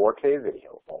 4K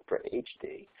video,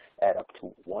 UltraHD, at up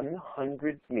to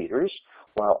 100 meters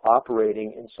while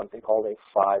operating in something called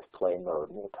a 5-play mode,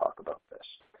 and we'll talk about this.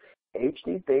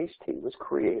 HDBaseT was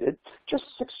created just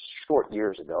 6 short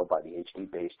years ago by the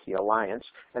HDBaseT Alliance,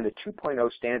 and the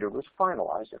 2.0 standard was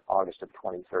finalized in August of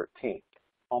 2013.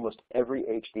 Almost every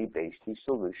HDBaseT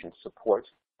solution supports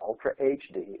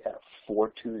UltraHD at a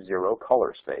 420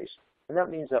 color space, and that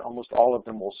means that almost all of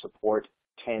them will support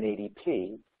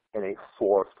 1080p in a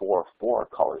 444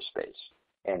 color space.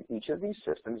 And each of these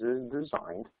systems is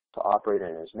designed to operate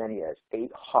in as many as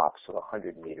 8 hops of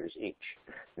 100 meters each.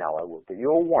 Now, I will give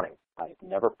you a warning. I've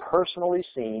never personally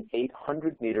seen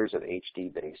 800 meters of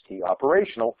HDBaseT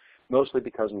operational, mostly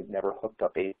because we've never hooked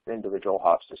up individual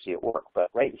hops to see it work. But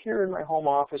right here in my home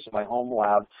office, in my home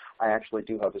lab, I actually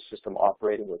do have a system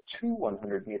operating with two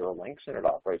 100-meter links, and it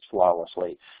operates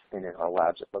flawlessly. And in our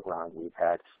labs at Legrand, we've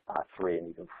had 3 and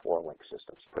even 4 link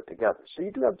systems put together. So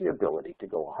you do have the ability to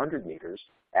go 100 meters,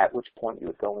 at which point you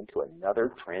would go into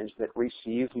another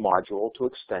transmit-receive module to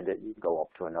extend it. You can go up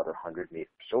to another 100 meters.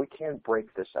 So we can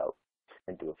break this out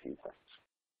and do a few things.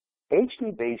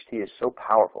 HDBaseT is so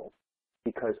powerful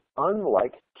because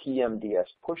unlike TMDS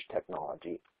push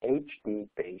technology,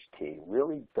 HDBaseT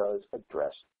really does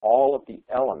address all of the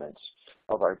elements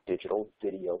of our digital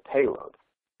video payload.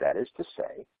 That is to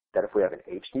say that if we have an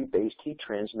HDBaseT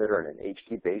transmitter and an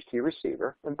HDBaseT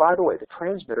receiver, and by the way, the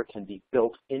transmitter can be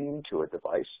built into a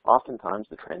device. Oftentimes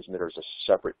the transmitter is a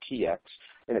separate TX,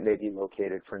 and it may be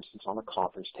located, for instance, on a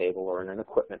conference table or in an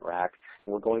equipment rack.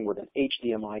 And we're going with an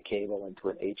HDMI cable into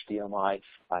an HDMI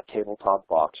tabletop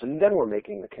box, and then we're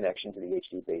making the connection to the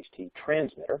HDBaseT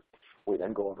transmitter. We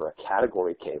then go over a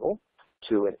category cable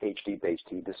to an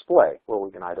HDBaseT display, where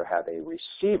we can either have a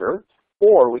receiver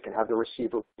or we can have the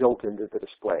receiver built into the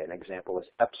display. An example is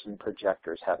Epson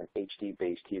projectors have an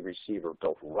HDBaseT receiver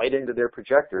built right into their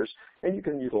projectors, and you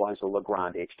can utilize a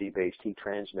Legrand HDBaseT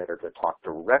transmitter to talk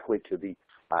directly to the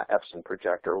Epson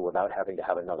projector without having to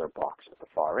have another box at the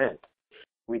far end.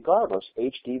 Regardless,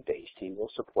 HDBaseT will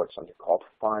support something called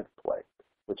 5-play,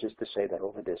 which is to say that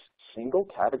over this single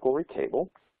category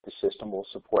cable, the system will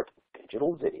support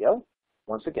digital video.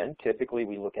 Once again, typically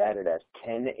we look at it as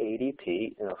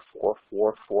 1080p in a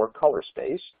 444 color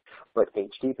space, but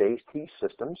HDBaseT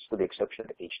systems, with the exception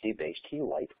of HDBaseT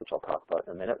Lite, which I'll talk about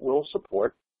in a minute, will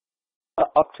support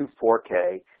up to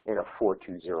 4K in a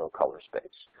 420 color space.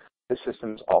 This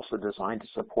system is also designed to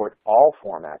support all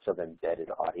formats of embedded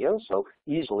audio, so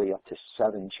easily up to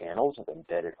 7 channels of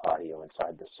embedded audio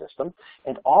inside the system,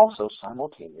 and also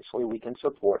simultaneously we can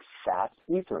support fast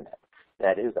Ethernet.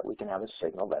 That is, that we can have a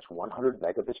signal that's 100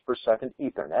 megabits per second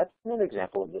Ethernet. And an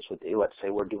example of this would be, let's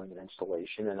say we're doing an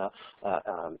installation in a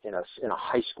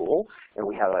high school, and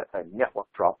we have a network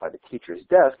drop by the teacher's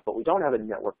desk, but we don't have a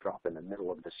network drop in the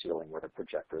middle of the ceiling where the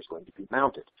projector is going to be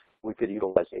mounted. We could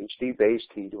utilize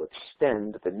HDBaseT to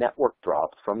extend the network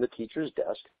drop from the teacher's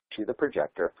desk to the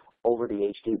projector over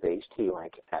the HDBaseT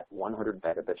link at 100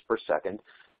 megabits per second,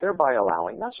 thereby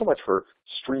allowing, not so much for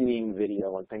streaming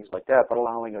video and things like that, but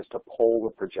allowing us to poll the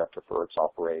projector for its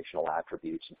operational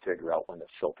attributes and figure out when the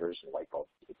filters and light bulbs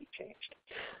need to be changed.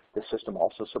 The system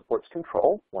also supports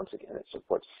control. Once again, it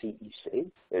supports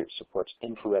CEC. It supports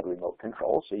infrared remote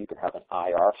control, so you can have an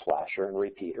IR flasher and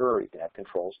repeater, or you can have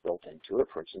controls built into it.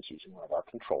 For instance, using one of our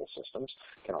control systems,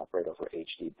 can operate over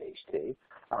HDBaseT.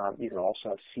 You can also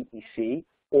have CEC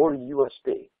or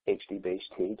USB.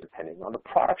 HDBaseT, depending on the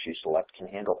products you select, can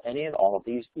handle any and all of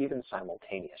these even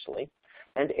simultaneously.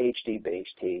 And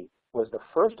HDBaseT was the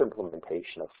first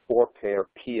implementation of 4-pair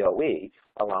PoE,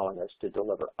 allowing us to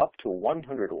deliver up to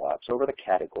 100 watts over the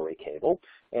category cable.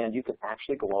 And you can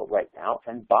actually go out right now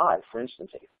and buy, for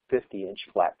instance, a 50-inch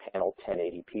flat panel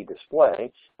 1080p display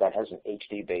that has an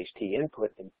HDBaseT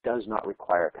input and does not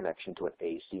require a connection to an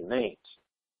AC mains.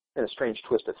 In a strange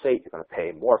twist of fate, you're going to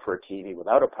pay more for a TV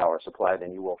without a power supply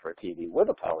than you will for a TV with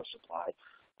a power supply.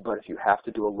 But if you have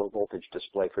to do a low voltage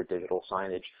display for digital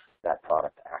signage, that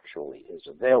product actually is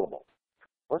available.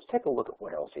 Let's take a look at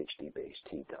what else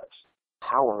HDBaseT does.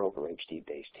 Power over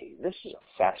HDBaseT. This is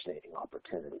a fascinating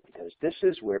opportunity because this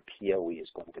is where PoE is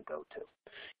going to go to.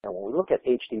 Now, when we look at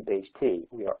HDBaseT,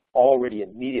 we are already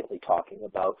immediately talking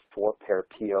about 4-pair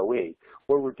PoE,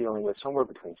 where we're dealing with somewhere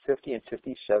between 50 and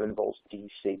 57 volts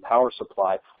DC power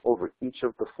supply over each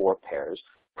of the 4 pairs,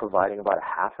 providing about a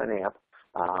half an amp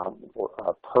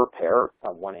per pair,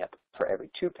 1 amp for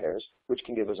every 2 pairs, which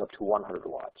can give us up to 100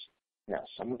 watts. Now,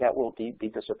 some of that will be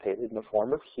dissipated in the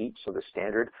form of heat, so the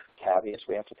standard caveats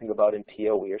we have to think about in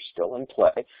PoE are still in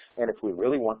play. And if we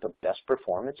really want the best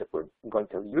performance, if we're going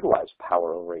to utilize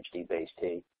power over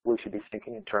HDBaseT, we should be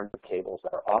thinking in terms of cables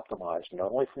that are optimized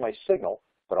not only for my signal,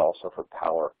 but also for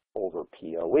power over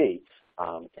PoE.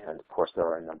 And of course, there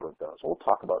are a number of those. We'll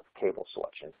talk about cable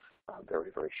selection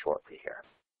very, very shortly here.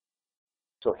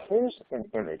 So here's an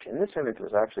image, and this image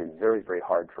was actually very, very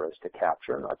hard for us to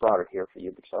capture, and I brought it here for you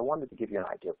because I wanted to give you an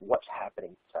idea of what's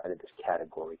happening inside of this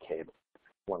category cable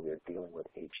when we're dealing with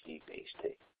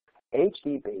HDBaseT.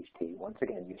 HDBaseT, once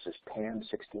again, uses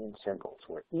PAM16 symbols,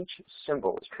 where each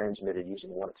symbol is transmitted using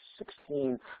one of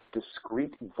 16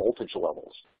 discrete voltage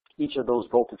levels, each of those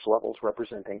voltage levels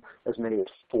representing as many as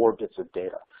 4 bits of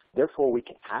data. Therefore, we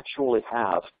can actually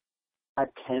have a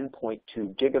 10.2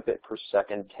 gigabit per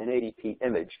second 1080p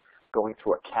image going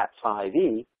through a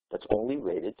Cat5e that's only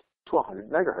rated to 100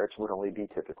 megahertz would only be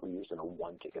typically used in a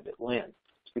 1 gigabit LAN.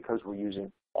 It's because we're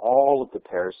using all of the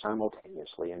pairs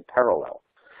simultaneously in parallel.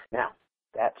 Now,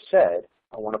 that said,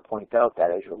 I want to point out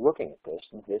that as you're looking at this,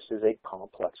 this is a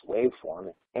complex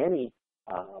waveform. Any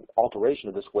alteration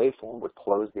of this waveform would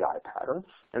close the eye pattern,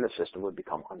 and the system would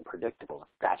become unpredictable.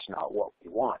 That's not what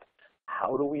we want.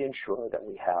 How do we ensure that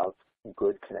we have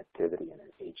good connectivity in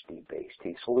an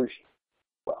HDBaseT solution?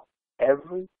 Well,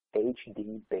 every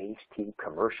HDBaseT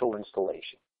commercial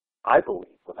installation, I believe,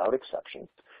 without exception,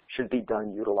 should be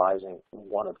done utilizing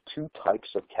one of two types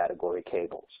of category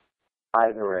cables,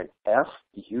 either an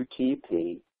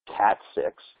FUTP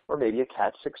Cat6 or maybe a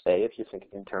Cat6A if you think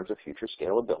in terms of future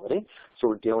scalability. So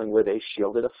we're dealing with a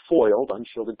shielded, a foiled,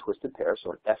 unshielded twisted pair,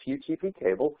 so an FUTP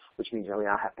cable, which means we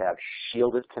now have to have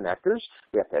shielded connectors,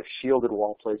 we have to have shielded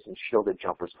wall plates and shielded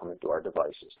jumpers coming to our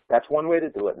devices. That's one way to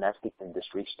do it, and that's the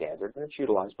industry standard, and it's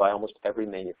utilized by almost every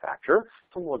manufacturer,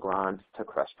 from Legrand to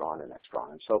Crestron and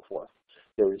Extron and so forth.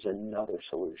 There is another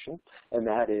solution, and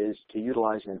that is to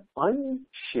utilize an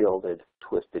unshielded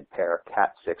twisted pair,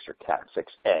 Cat6 or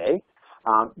Cat6A,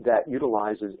 that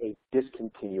utilizes a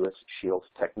discontinuous shield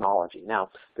technology. Now,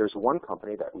 there's one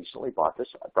company that recently brought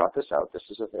this out. This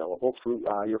is available through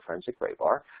your friends at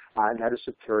Graybar, and that is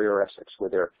Superior Essex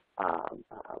with their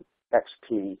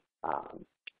XP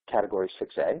Category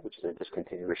 6A, which is a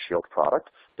discontinuous shield product.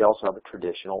 They also have a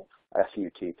traditional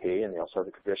FUTP, and they also have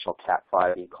a traditional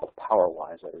Cat5e called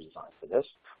PowerWise that is designed for this.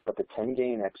 But the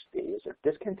 10-gain XP is a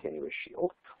discontinuous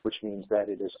shield, which means that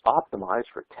it is optimized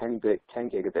for 10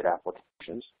 gigabit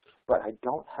applications, but I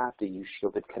don't have to use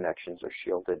shielded connections or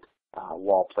shielded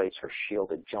wall plates or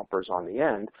shielded jumpers on the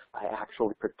end. I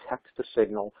actually protect the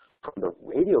signal from the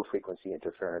radio frequency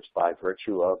interference by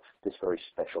virtue of this very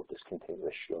special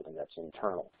discontinuous shielding that's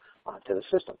internal to the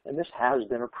system. And this has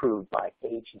been approved by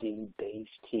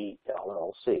HDBaseT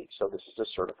LLC. So this is a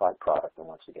certified product, and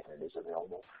once again, it is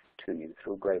available to you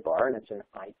through Graybar, and it's an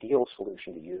ideal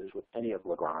solution to use with any of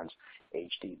Legrand's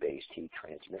HDBaseT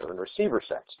transmitter and receiver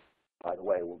sets. By the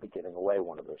way, we'll be giving away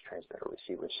one of those transmitter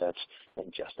receiver sets in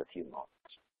just a few moments.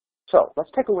 So let's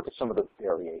take a look at some of the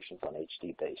variations on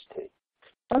HDBaseT.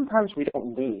 Sometimes we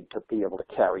don't need to be able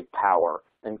to carry power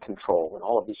and control and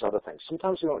all of these other things.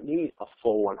 Sometimes we don't need a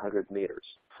full 100 meters.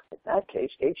 In that case,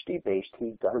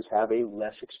 HDBaseT does have a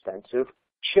less expensive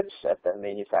chipset that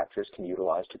manufacturers can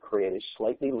utilize to create a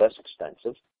slightly less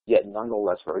expensive, yet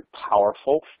nonetheless very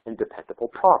powerful and dependable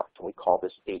product. And we call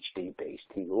this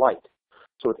HDBaseT Lite.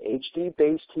 So with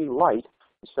HDBaseT Lite,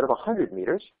 instead of 100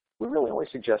 meters, we really only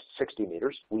suggest 60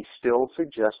 meters. We still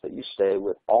suggest that you stay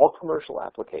with all commercial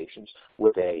applications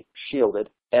with a shielded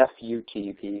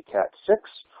FUTP Cat6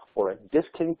 or a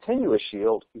discontinuous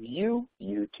shield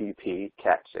UUTP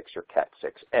Cat6 or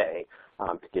Cat6A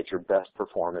to get your best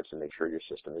performance and make sure your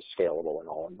system is scalable in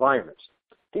all environments.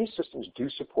 These systems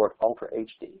do support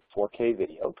UltraHD 4K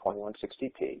video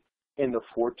 2160p in the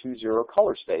 420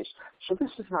 color space, so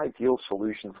this is an ideal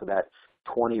solution for that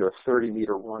 20 or 30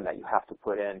 meter run that you have to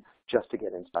put in just to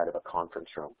get inside of a conference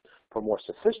room. For more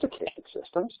sophisticated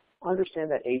systems,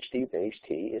 understand that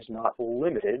HDBaseT is not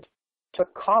limited to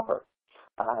copper.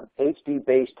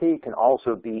 HDBaseT can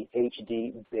also be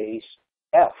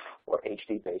HDBaseF or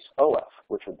HDBaseOF,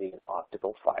 which would be an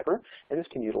optical fiber, and this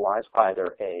can utilize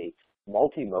either a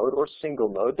multi-mode or single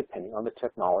mode depending on the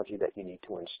technology that you need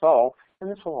to install,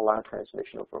 and this will allow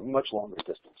transmission over much longer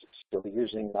distances. You'll be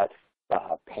using that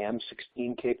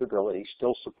PAM16 capability,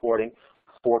 still supporting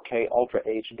 4K Ultra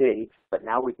HD, but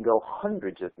now we can go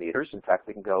hundreds of meters. In fact,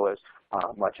 we can go as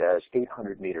much as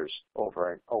 800 meters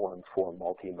over an OM4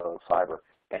 multi-mode fiber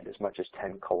and as much as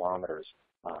 10 kilometers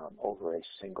over a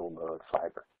single mode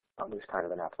fiber on this kind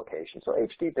of an application. So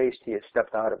HDBaseT has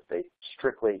stepped out of the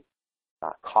strictly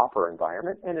copper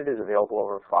environment, and it is available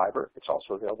over fiber. It's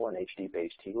also available in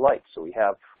HDBaseT Lite. So we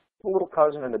have the little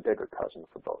cousin and the bigger cousin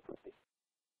for both of these.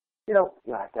 You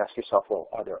have to ask yourself, well,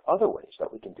 are there other ways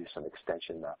that we can do some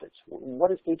extension methods? What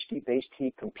does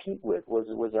HDBaseT compete with?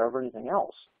 Was there ever anything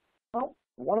else? Well,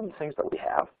 one of the things that we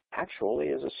have actually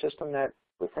is a system that,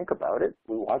 if we think about it,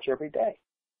 we watch every day.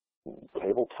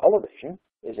 Cable television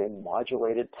is a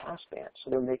modulated passband, so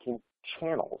they're making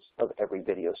channels of every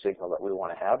video signal that we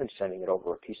want to have and sending it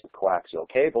over a piece of coaxial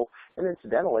cable, and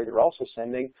incidentally, they're also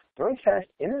sending very fast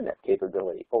internet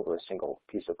capability over a single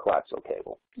piece of coaxial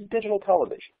cable. Digital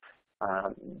television.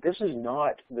 This is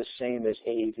not the same as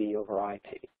AV over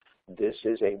IP. This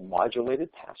is a modulated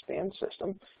passband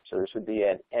system, so this would be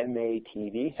an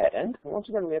MATV head end. And once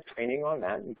again, we have training on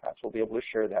that, and perhaps we'll be able to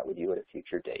share that with you at a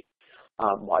future date.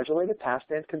 Modulated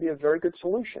passband can be a very good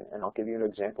solution, and I'll give you an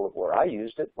example of where I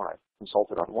used it. When I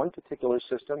consulted on one particular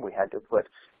system, we had to put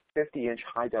 50-inch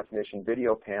high-definition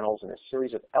video panels and a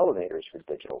series of elevators for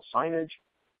digital signage.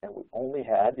 And we only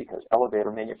had, because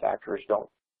elevator manufacturers don't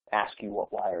ask you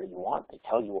what wire you want, they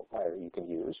tell you what wire you can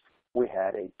use, we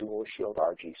had a dual shield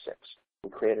RG6. We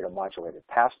created a modulated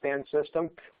passband system.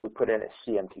 We put in a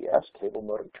CMTS, cable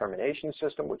modem termination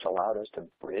system, which allowed us to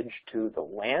bridge to the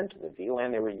LAN, to the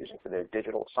VLAN they were using for their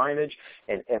digital signage,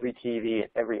 and every TV and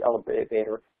every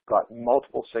elevator got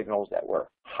multiple signals that were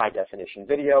high-definition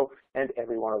video, and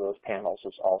every one of those panels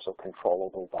was also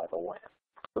controllable by the LAN.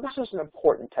 So this is an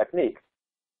important technique,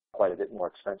 quite a bit more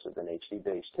expensive than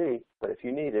HDBaseT, but if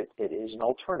you need it, it is an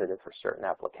alternative for certain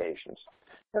applications.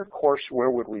 And of course, where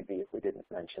would we be if we didn't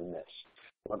mention this?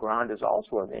 Legrand is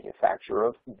also a manufacturer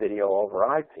of video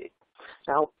over IP.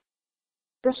 Now,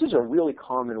 this is a really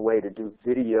common way to do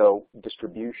video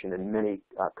distribution in many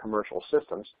commercial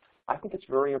systems. I think it's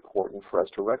very important for us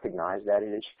to recognize that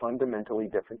it is fundamentally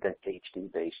different than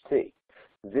HDBaseT.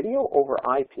 Video over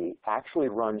IP actually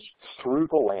runs through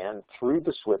the LAN, through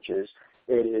the switches.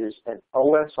 It is an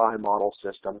OSI model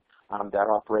system that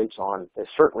operates on,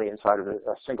 certainly inside of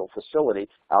a single facility,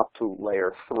 out to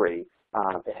layer 3.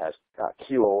 It has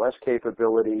QoS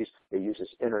capabilities, it uses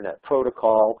Internet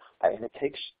protocol, and it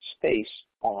takes space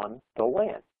on the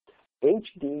LAN.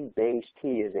 HDBaseT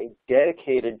is a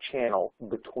dedicated channel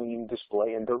between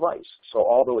display and device. So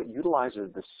although it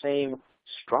utilizes the same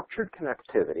structured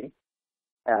connectivity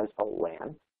as a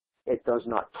LAN, it does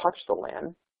not touch the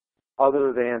LAN,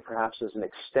 other than perhaps as an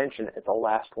extension at the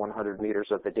last 100 meters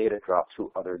of the data drop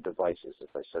through other devices, as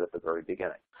I said at the very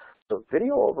beginning. So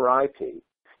video over IP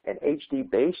and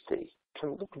HDBaseT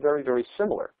can look very, very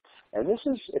similar. And this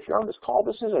is, if you're on this call,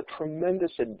 this is a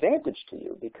tremendous advantage to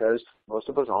you because most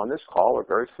of us on this call are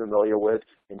very familiar with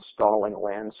installing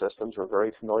LAN systems. We're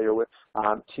very familiar with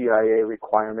TIA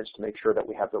requirements to make sure that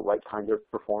we have the right kind of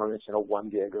performance in a 1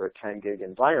 gig or a 10 gig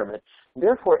environment. And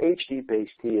therefore,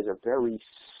 HDBaseT is a very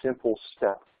simple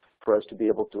step for us to be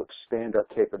able to expand our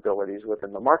capabilities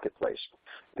within the marketplace.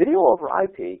 Video over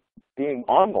IP, being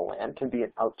on the LAN, can be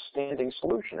an outstanding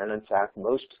solution. And in fact,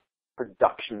 most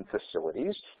production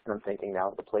facilities, and I'm thinking now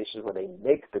of the places where they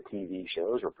make the TV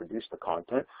shows or produce the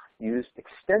content, use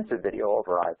extensive video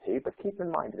over IP, but keep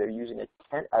in mind they're using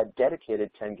a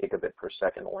dedicated 10 gigabit per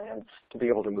second LAN to be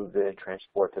able to move and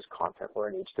transport this content where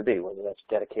it needs to be, whether that's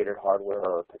dedicated hardware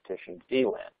or a petitioned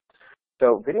VLAN.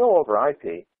 So video over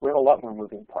IP, we have a lot more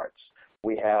moving parts.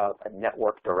 We have a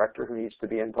network director who needs to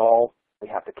be involved. We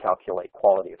have to calculate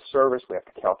quality of service. We have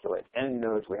to calculate end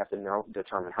nodes. We have to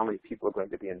determine how many people are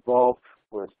going to be involved.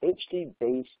 Whereas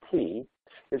HDBaseT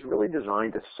is really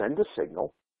designed to send a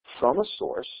signal from a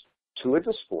source to a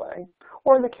display,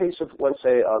 or in the case of, let's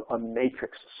say, a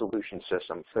matrix solution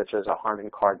system, such as a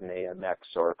Harman-Kardon AMX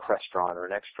or a Crestron or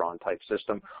an Extron type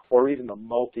system, or even the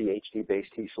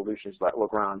multi-HDBaseT solutions that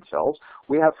Legrand sells.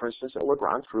 We have, for instance, at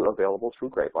Legrand, available through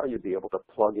Graybar, you'd be able to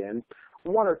plug in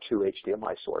 1 or 2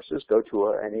 HDMI sources, go to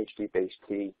an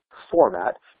HDBaseT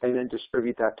format, and then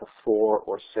distribute that to 4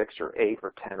 or 6 or 8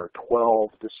 or 10 or 12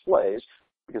 displays,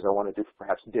 because I want to do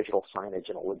perhaps digital signage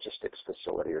in a logistics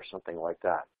facility or something like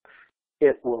that.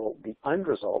 The end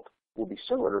result will be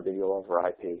similar to video over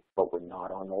IP, but we're not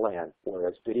on the LAN,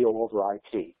 whereas video over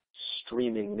IP,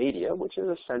 streaming media, which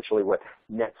is essentially what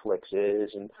Netflix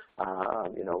is, and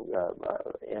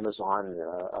Amazon,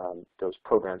 those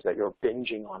programs that you're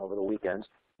binging on over the weekends,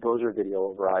 those are video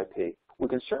over IP. We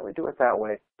can certainly do it that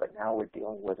way, but now we're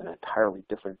dealing with an entirely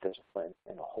different discipline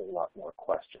and a whole lot more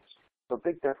questions. So a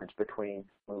big difference between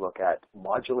when we look at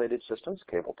modulated systems,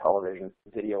 cable television,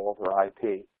 video over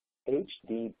IP.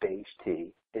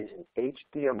 HDBaseT is an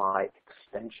HDMI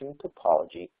extension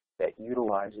topology that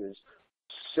utilizes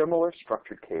similar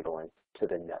structured cabling to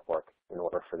the network in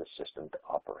order for the system to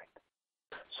operate.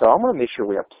 So I'm going to make sure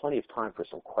we have plenty of time for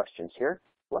some questions here.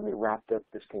 Let me wrap up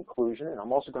this conclusion, and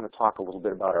I'm also going to talk a little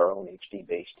bit about our own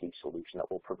HDBaseT solution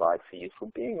that we'll provide for you for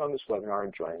being on this webinar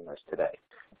and joining us today.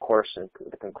 Of course,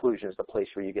 the conclusion is the place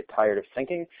where you get tired of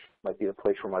thinking, might be the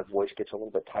place where my voice gets a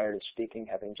little bit tired of speaking,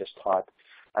 having just taught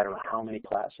I don't know how many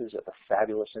classes at the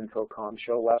fabulous InfoComm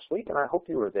show last week, and I hope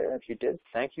you were there. If you did,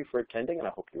 thank you for attending, and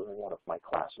I hope you were in one of my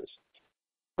classes.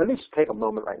 Let me just take a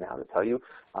moment right now to tell you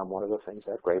one of the things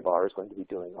that Graybar is going to be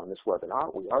doing on this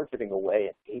webinar. We are giving away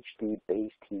an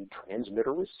HDBaseT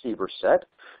transmitter receiver set.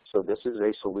 So this is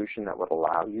a solution that would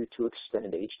allow you to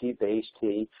extend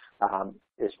HDBaseT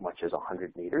as much as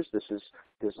 100 meters. This is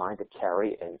designed to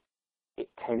carry an a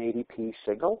 1080p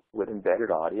signal with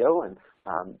embedded audio and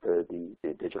the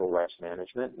digital rights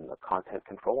management and the content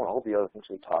control and all the other things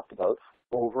we talked about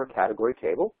over a category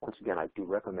cable. Once again, I do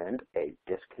recommend a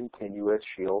discontinuous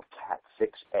Shield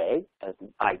Cat6A as the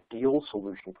ideal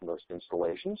solution for most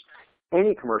installations.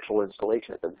 Any commercial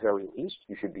installation, at the very least,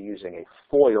 you should be using a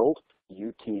foiled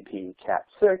UTP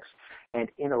Cat6, and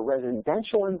in a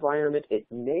residential environment, it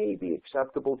may be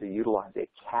acceptable to utilize a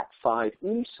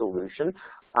Cat5e solution,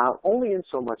 only in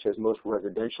so much as most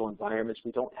residential environments,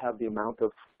 we don't have the amount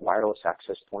of wireless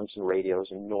access points and radios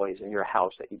and noise in your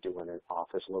house that you do in an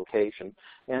office location.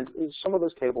 And some of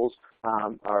those cables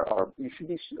you should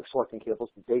be selecting cables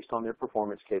based on their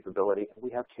performance capability. We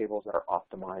have cables that are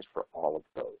optimized for all of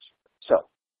those. So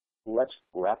let's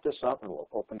wrap this up, and we'll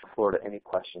open the floor to any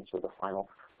questions for the final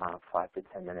 5 to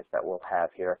 10 minutes that we'll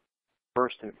have here.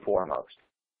 First and foremost,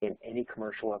 in any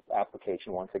commercial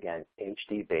application, once again,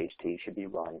 HDBaseT should be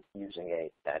run using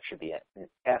that should be an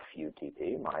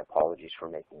FUTP. My apologies for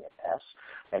making it S.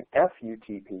 An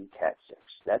FUTP Cat6.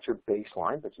 That's your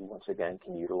baseline, but you once again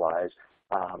can utilize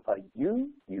a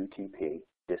UTP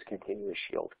discontinuous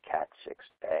Shield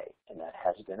Cat6A, and that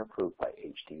has been approved by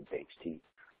HDBaseT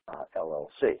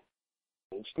LLC.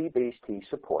 HDBaseT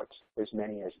supports as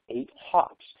many as 8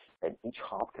 hops, and each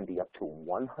hop can be up to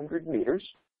 100 meters.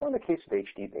 Or in the case of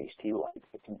HDBaseT Lite,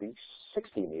 it can be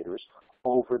 60 meters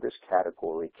over this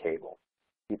category cable.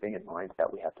 Keeping in mind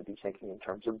that we have to be thinking in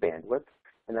terms of bandwidth,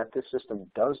 and that this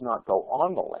system does not go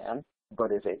on the LAN,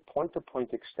 but is a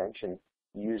point-to-point extension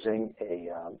using a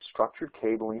structured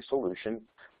cabling solution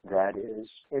that is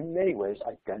in many ways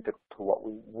identical to what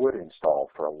we would install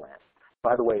for a LAN.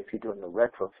 By the way, if you're doing a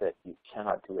retrofit, you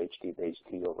cannot do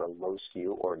HDBaseT over a low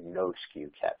skew or no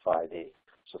skew Cat5e.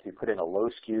 So if you put in a low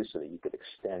skew so that you could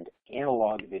extend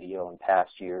analog video in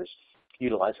past years,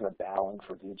 utilizing a Balun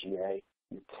for VGA,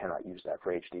 you cannot use that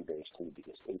for HDBaseT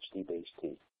because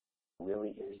HDBaseT really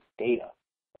is data,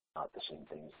 not the same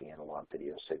thing as the analog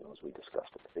video signals we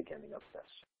discussed at the beginning of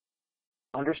this.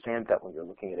 Understand that when you're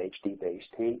looking at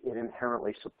HDBaseT, it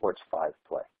inherently supports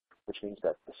 5-play, which means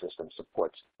that the system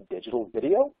supports digital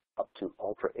video up to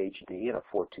UltraHD in a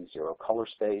 420 color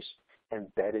space,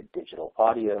 embedded digital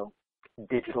audio,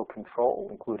 digital control,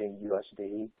 including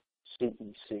USB,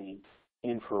 CEC,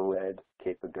 infrared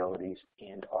capabilities,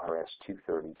 and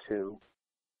RS-232,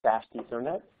 fast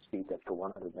Ethernet, speed up to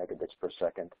 100 megabits per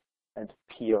second, and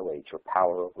PoH, or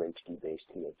Power over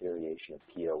HDBaseT, a variation of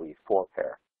PoE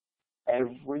 4-pair.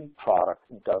 Every product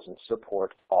doesn't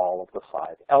support all of the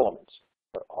 5 elements,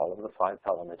 but all of the 5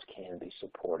 elements can be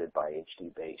supported by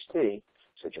HDBaseT.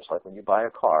 So just like when you buy a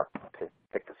car,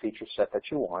 pick the feature set that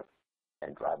you want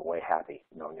and drive away happy,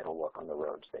 knowing it'll work on the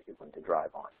roads that you're going to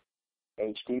drive on.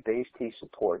 HDBaseT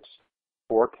supports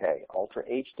 4K, Ultra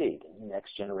HD, the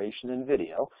next generation in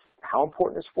video. How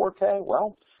important is 4K?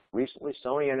 Well, recently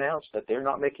Sony announced that they're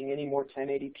not making any more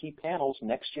 1080p panels.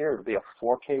 Next year it'll be a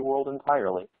 4K world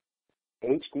entirely.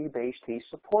 HDBaseT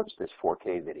supports this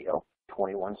 4K video,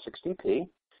 2160p,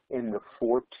 in the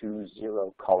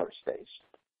 420 color space.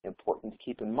 Important to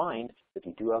keep in mind, if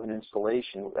you do have an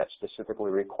installation that specifically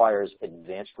requires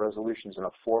advanced resolutions in a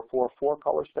 444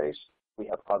 color space, we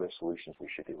have other solutions we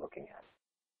should be looking at.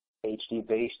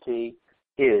 HDBaseT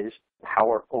is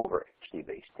power over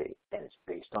HDBaseT, and it's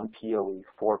based on PoE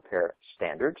 4-pair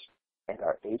standards, and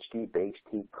our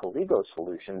HDBaseT Coligo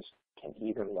solutions can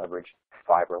even leverage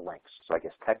fiber links. So I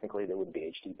guess technically they wouldn't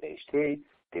be HDBaseT,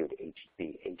 they would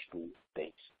be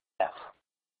HDBaseF.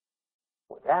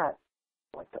 With that,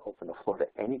 I'd like to open the floor to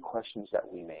any questions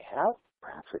that we may have.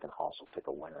 Perhaps we can also pick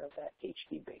a winner of that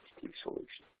HDBaseT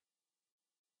solution.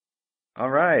 All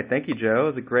right. Thank you, Joe.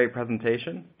 It was a great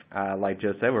presentation. Like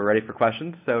Joe said, we're ready for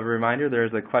questions. So a reminder,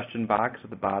 there's a question box at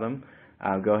the bottom.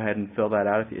 Go ahead and fill that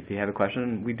out if you have a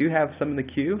question. We do have some in the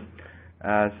queue.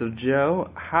 So Joe,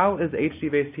 how is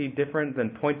HDBaseT different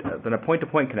than a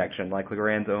point-to-point connection like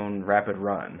Legrand's own Rapid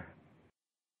Run?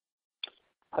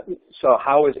 So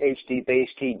how is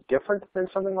HDBaseT different than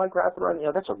something like Rapid Run?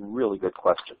 Yeah, that's a really good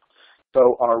question.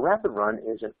 So our Rapid Run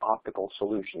is an optical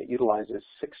solution. It utilizes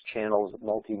 6 channels of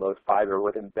multi-mode fiber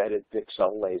with embedded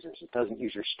VCSEL lasers. It doesn't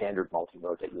use your standard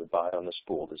multi-mode that you would buy on the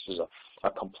spool. This is a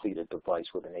completed device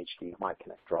with an HDMI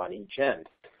connector on each end.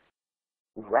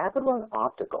 Rapid Run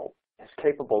Optical is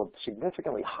capable of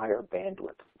significantly higher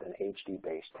bandwidth than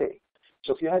HDBaseT.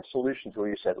 So if you had solutions where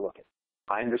you said, look,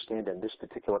 I understand in this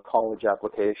particular college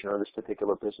application or this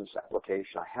particular business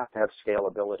application, I have to have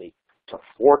scalability to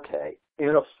 4K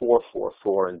in a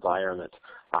 444 environment,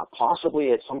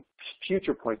 possibly at some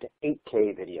future point to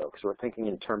 8K video, because we're thinking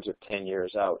in terms of 10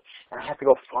 years out. And I have to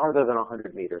go farther than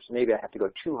 100 meters. Maybe I have to go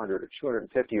 200 or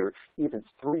 250 or even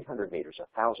 300 meters,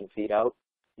 1,000 feet out.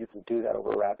 You can do that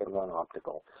over rapid run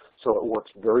optical. So it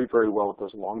works very, very well at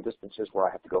those long distances where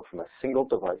I have to go from a single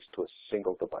device to a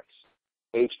single device.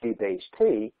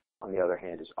 HDBaseT, on the other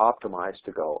hand, is optimized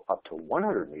to go up to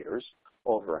 100 meters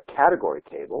over a category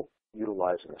cable,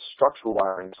 utilizing a structural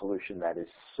wiring solution that is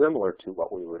similar to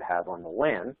what we would have on the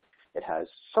LAN. It has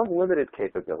some limited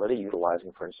capability,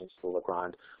 utilizing, for instance, the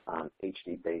Legrand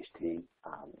HDBaseT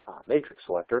matrix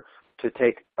selector to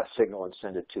take a signal and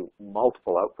send it to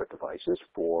multiple output devices,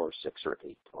 4, 6, or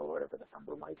 8, or whatever the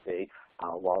number might be,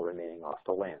 while remaining off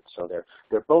the LAN. So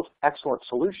they're both excellent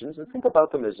solutions. And think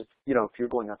about them as, if you're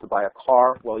going out to buy a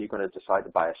car, well, you're going to decide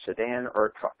to buy a sedan or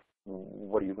a truck.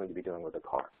 What are you going to be doing with the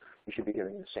car? You should be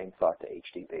giving the same thought to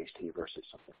HDBaseT versus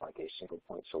something like a single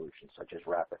point solution such as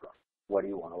Rapid Run. What do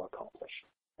you want to accomplish?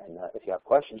 And if you have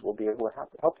questions, we'll be able to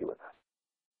help you with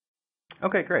that.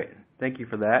 Okay, great. Thank you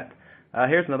for that.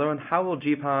 Here's another one. How will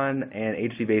GPON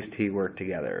and HDBaseT work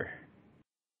together?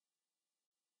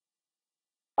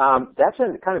 That's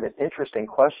kind of an interesting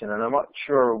question, and I'm not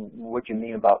sure what you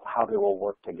mean about how they will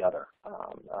work together.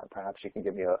 Perhaps you can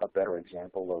give me a better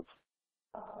example of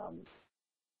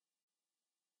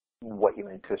what you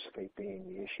anticipate being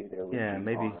the issue there. Yeah,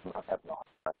 maybe. I have not.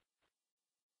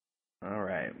 All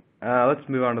right. Let's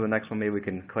move on to the next one. Maybe we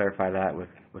can clarify that with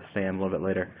Sam a little bit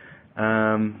later.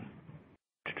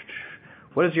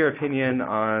 What is your opinion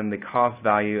on the cost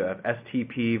value of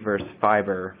STP versus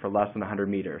fiber for less than 100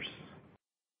 meters?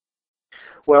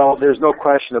 Well, there's no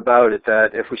question about it that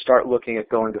if we start looking at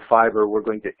going to fiber, we're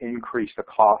going to increase the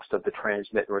cost of the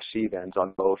transmit and receive ends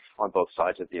on both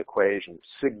sides of the equation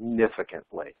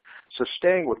significantly. So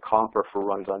staying with copper for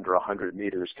runs under 100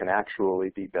 meters can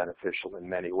actually be beneficial in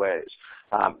many ways.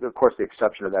 Of course, the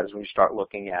exception to that is when you start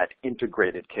looking at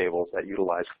integrated cables that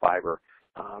utilize fiber.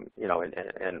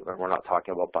 And we're not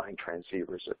talking about buying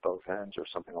transceivers at both ends or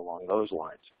something along those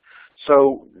lines.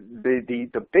 So the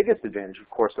biggest advantage, of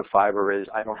course, of fiber is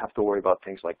I don't have to worry about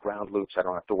things like ground loops. I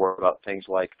don't have to worry about things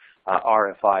like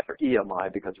RFI or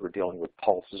EMI because we're dealing with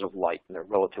pulses of light and they're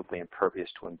relatively impervious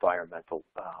to environmental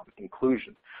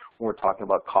inclusion. When we're talking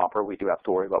about copper, we do have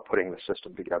to worry about putting the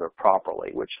system together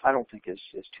properly, which I don't think is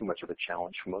too much of a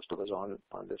challenge for most of us on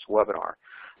this webinar.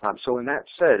 So in that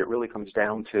said, it really comes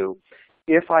down to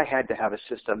if I had to have a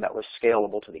system that was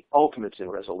scalable to the ultimates in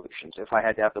resolutions, if I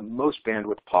had to have the most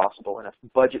bandwidth possible, and if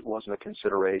budget wasn't a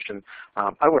consideration,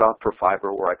 I would opt for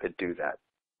fiber where I could do that.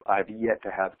 I've yet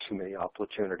to have too many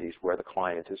opportunities where the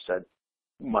client has said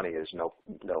money is no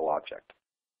object.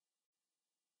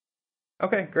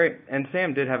 Okay, great. And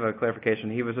Sam did have a clarification.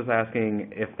 He was just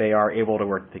asking if they are able to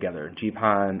work together,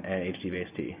 GPON and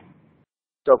HDBaseT.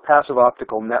 So passive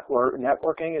optical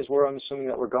networking is where I'm assuming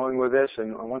that we're going with this.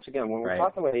 And once again, when we're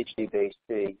talking about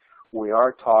HDBaseT, we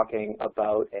are talking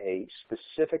about a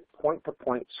specific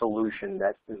point-to-point solution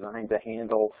that's designed to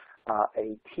handle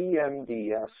a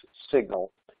TMDS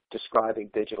signal describing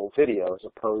digital video as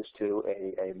opposed to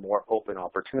a more open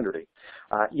opportunity.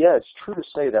 Yeah, it's true to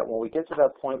say that when we get to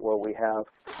that point where we have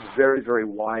very, very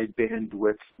wide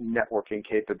bandwidth networking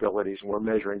capabilities, and we're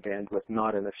measuring bandwidth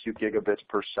not in a few gigabits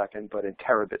per second, but in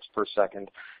terabits per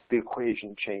second, the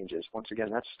equation changes. Once again,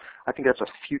 I think that's a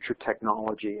future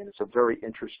technology, and it's a very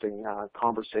interesting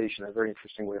conversation, a very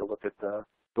interesting way to look at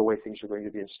the way things are going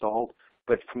to be installed.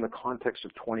 But from the context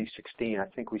of 2016, I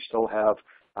think we still have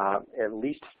at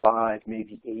least 5,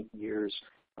 maybe 8 years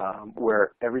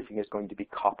where everything is going to be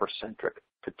copper-centric,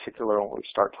 particularly when we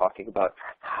start talking about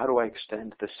how do I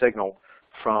extend the signal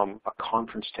from a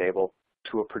conference table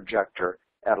to a projector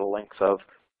at a length of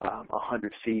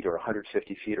 100 feet or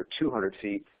 150 feet or 200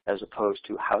 feet, as opposed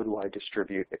to how do I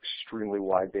distribute extremely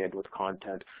wide bandwidth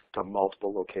content to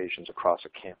multiple locations across a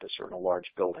campus or in a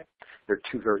large building. They're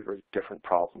two very, very different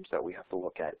problems that we have to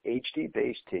look at.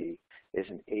 HDBaseT is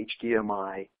an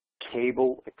HDMI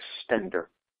cable extender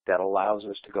that allows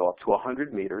us to go up to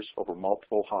 100 meters over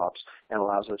multiple hops and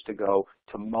allows us to go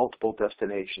to multiple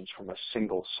destinations from a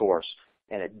single source,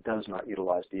 and it does not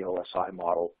utilize the OSI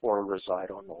model or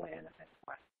reside on the LAN in any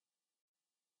way.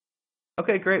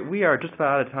 Okay, great. We are just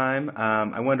about out of time.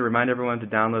 I wanted to remind everyone to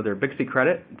download their Bixby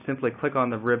credit. Simply click on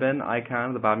the ribbon icon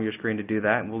at the bottom of your screen to do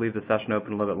that, and we'll leave the session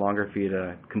open a little bit longer for you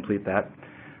to complete that.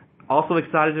 Also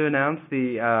excited to announce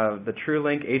the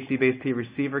TrueLink HDBaseT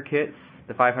receiver kit.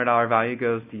 The $500 value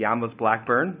goes to Yama's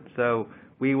Blackburn, so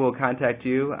we will contact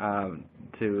you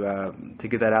to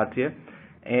get that out to you.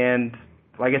 And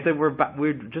like I said,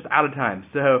 we're just out of time.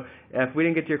 So if we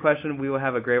didn't get to your question, we will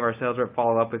have a Graybar sales rep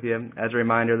follow up with you. As a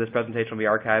reminder, this presentation will be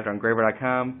archived on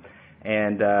graybar.com,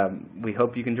 and we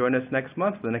hope you can join us next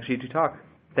month for the next G2 Talk.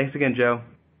 Thanks again, Joe.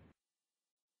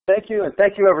 Thank you, and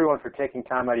thank you everyone for taking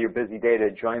time out of your busy day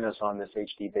to join us on this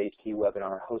HDBaseT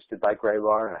webinar hosted by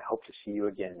Graybar, and I hope to see you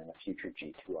again in a future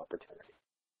G2 opportunity.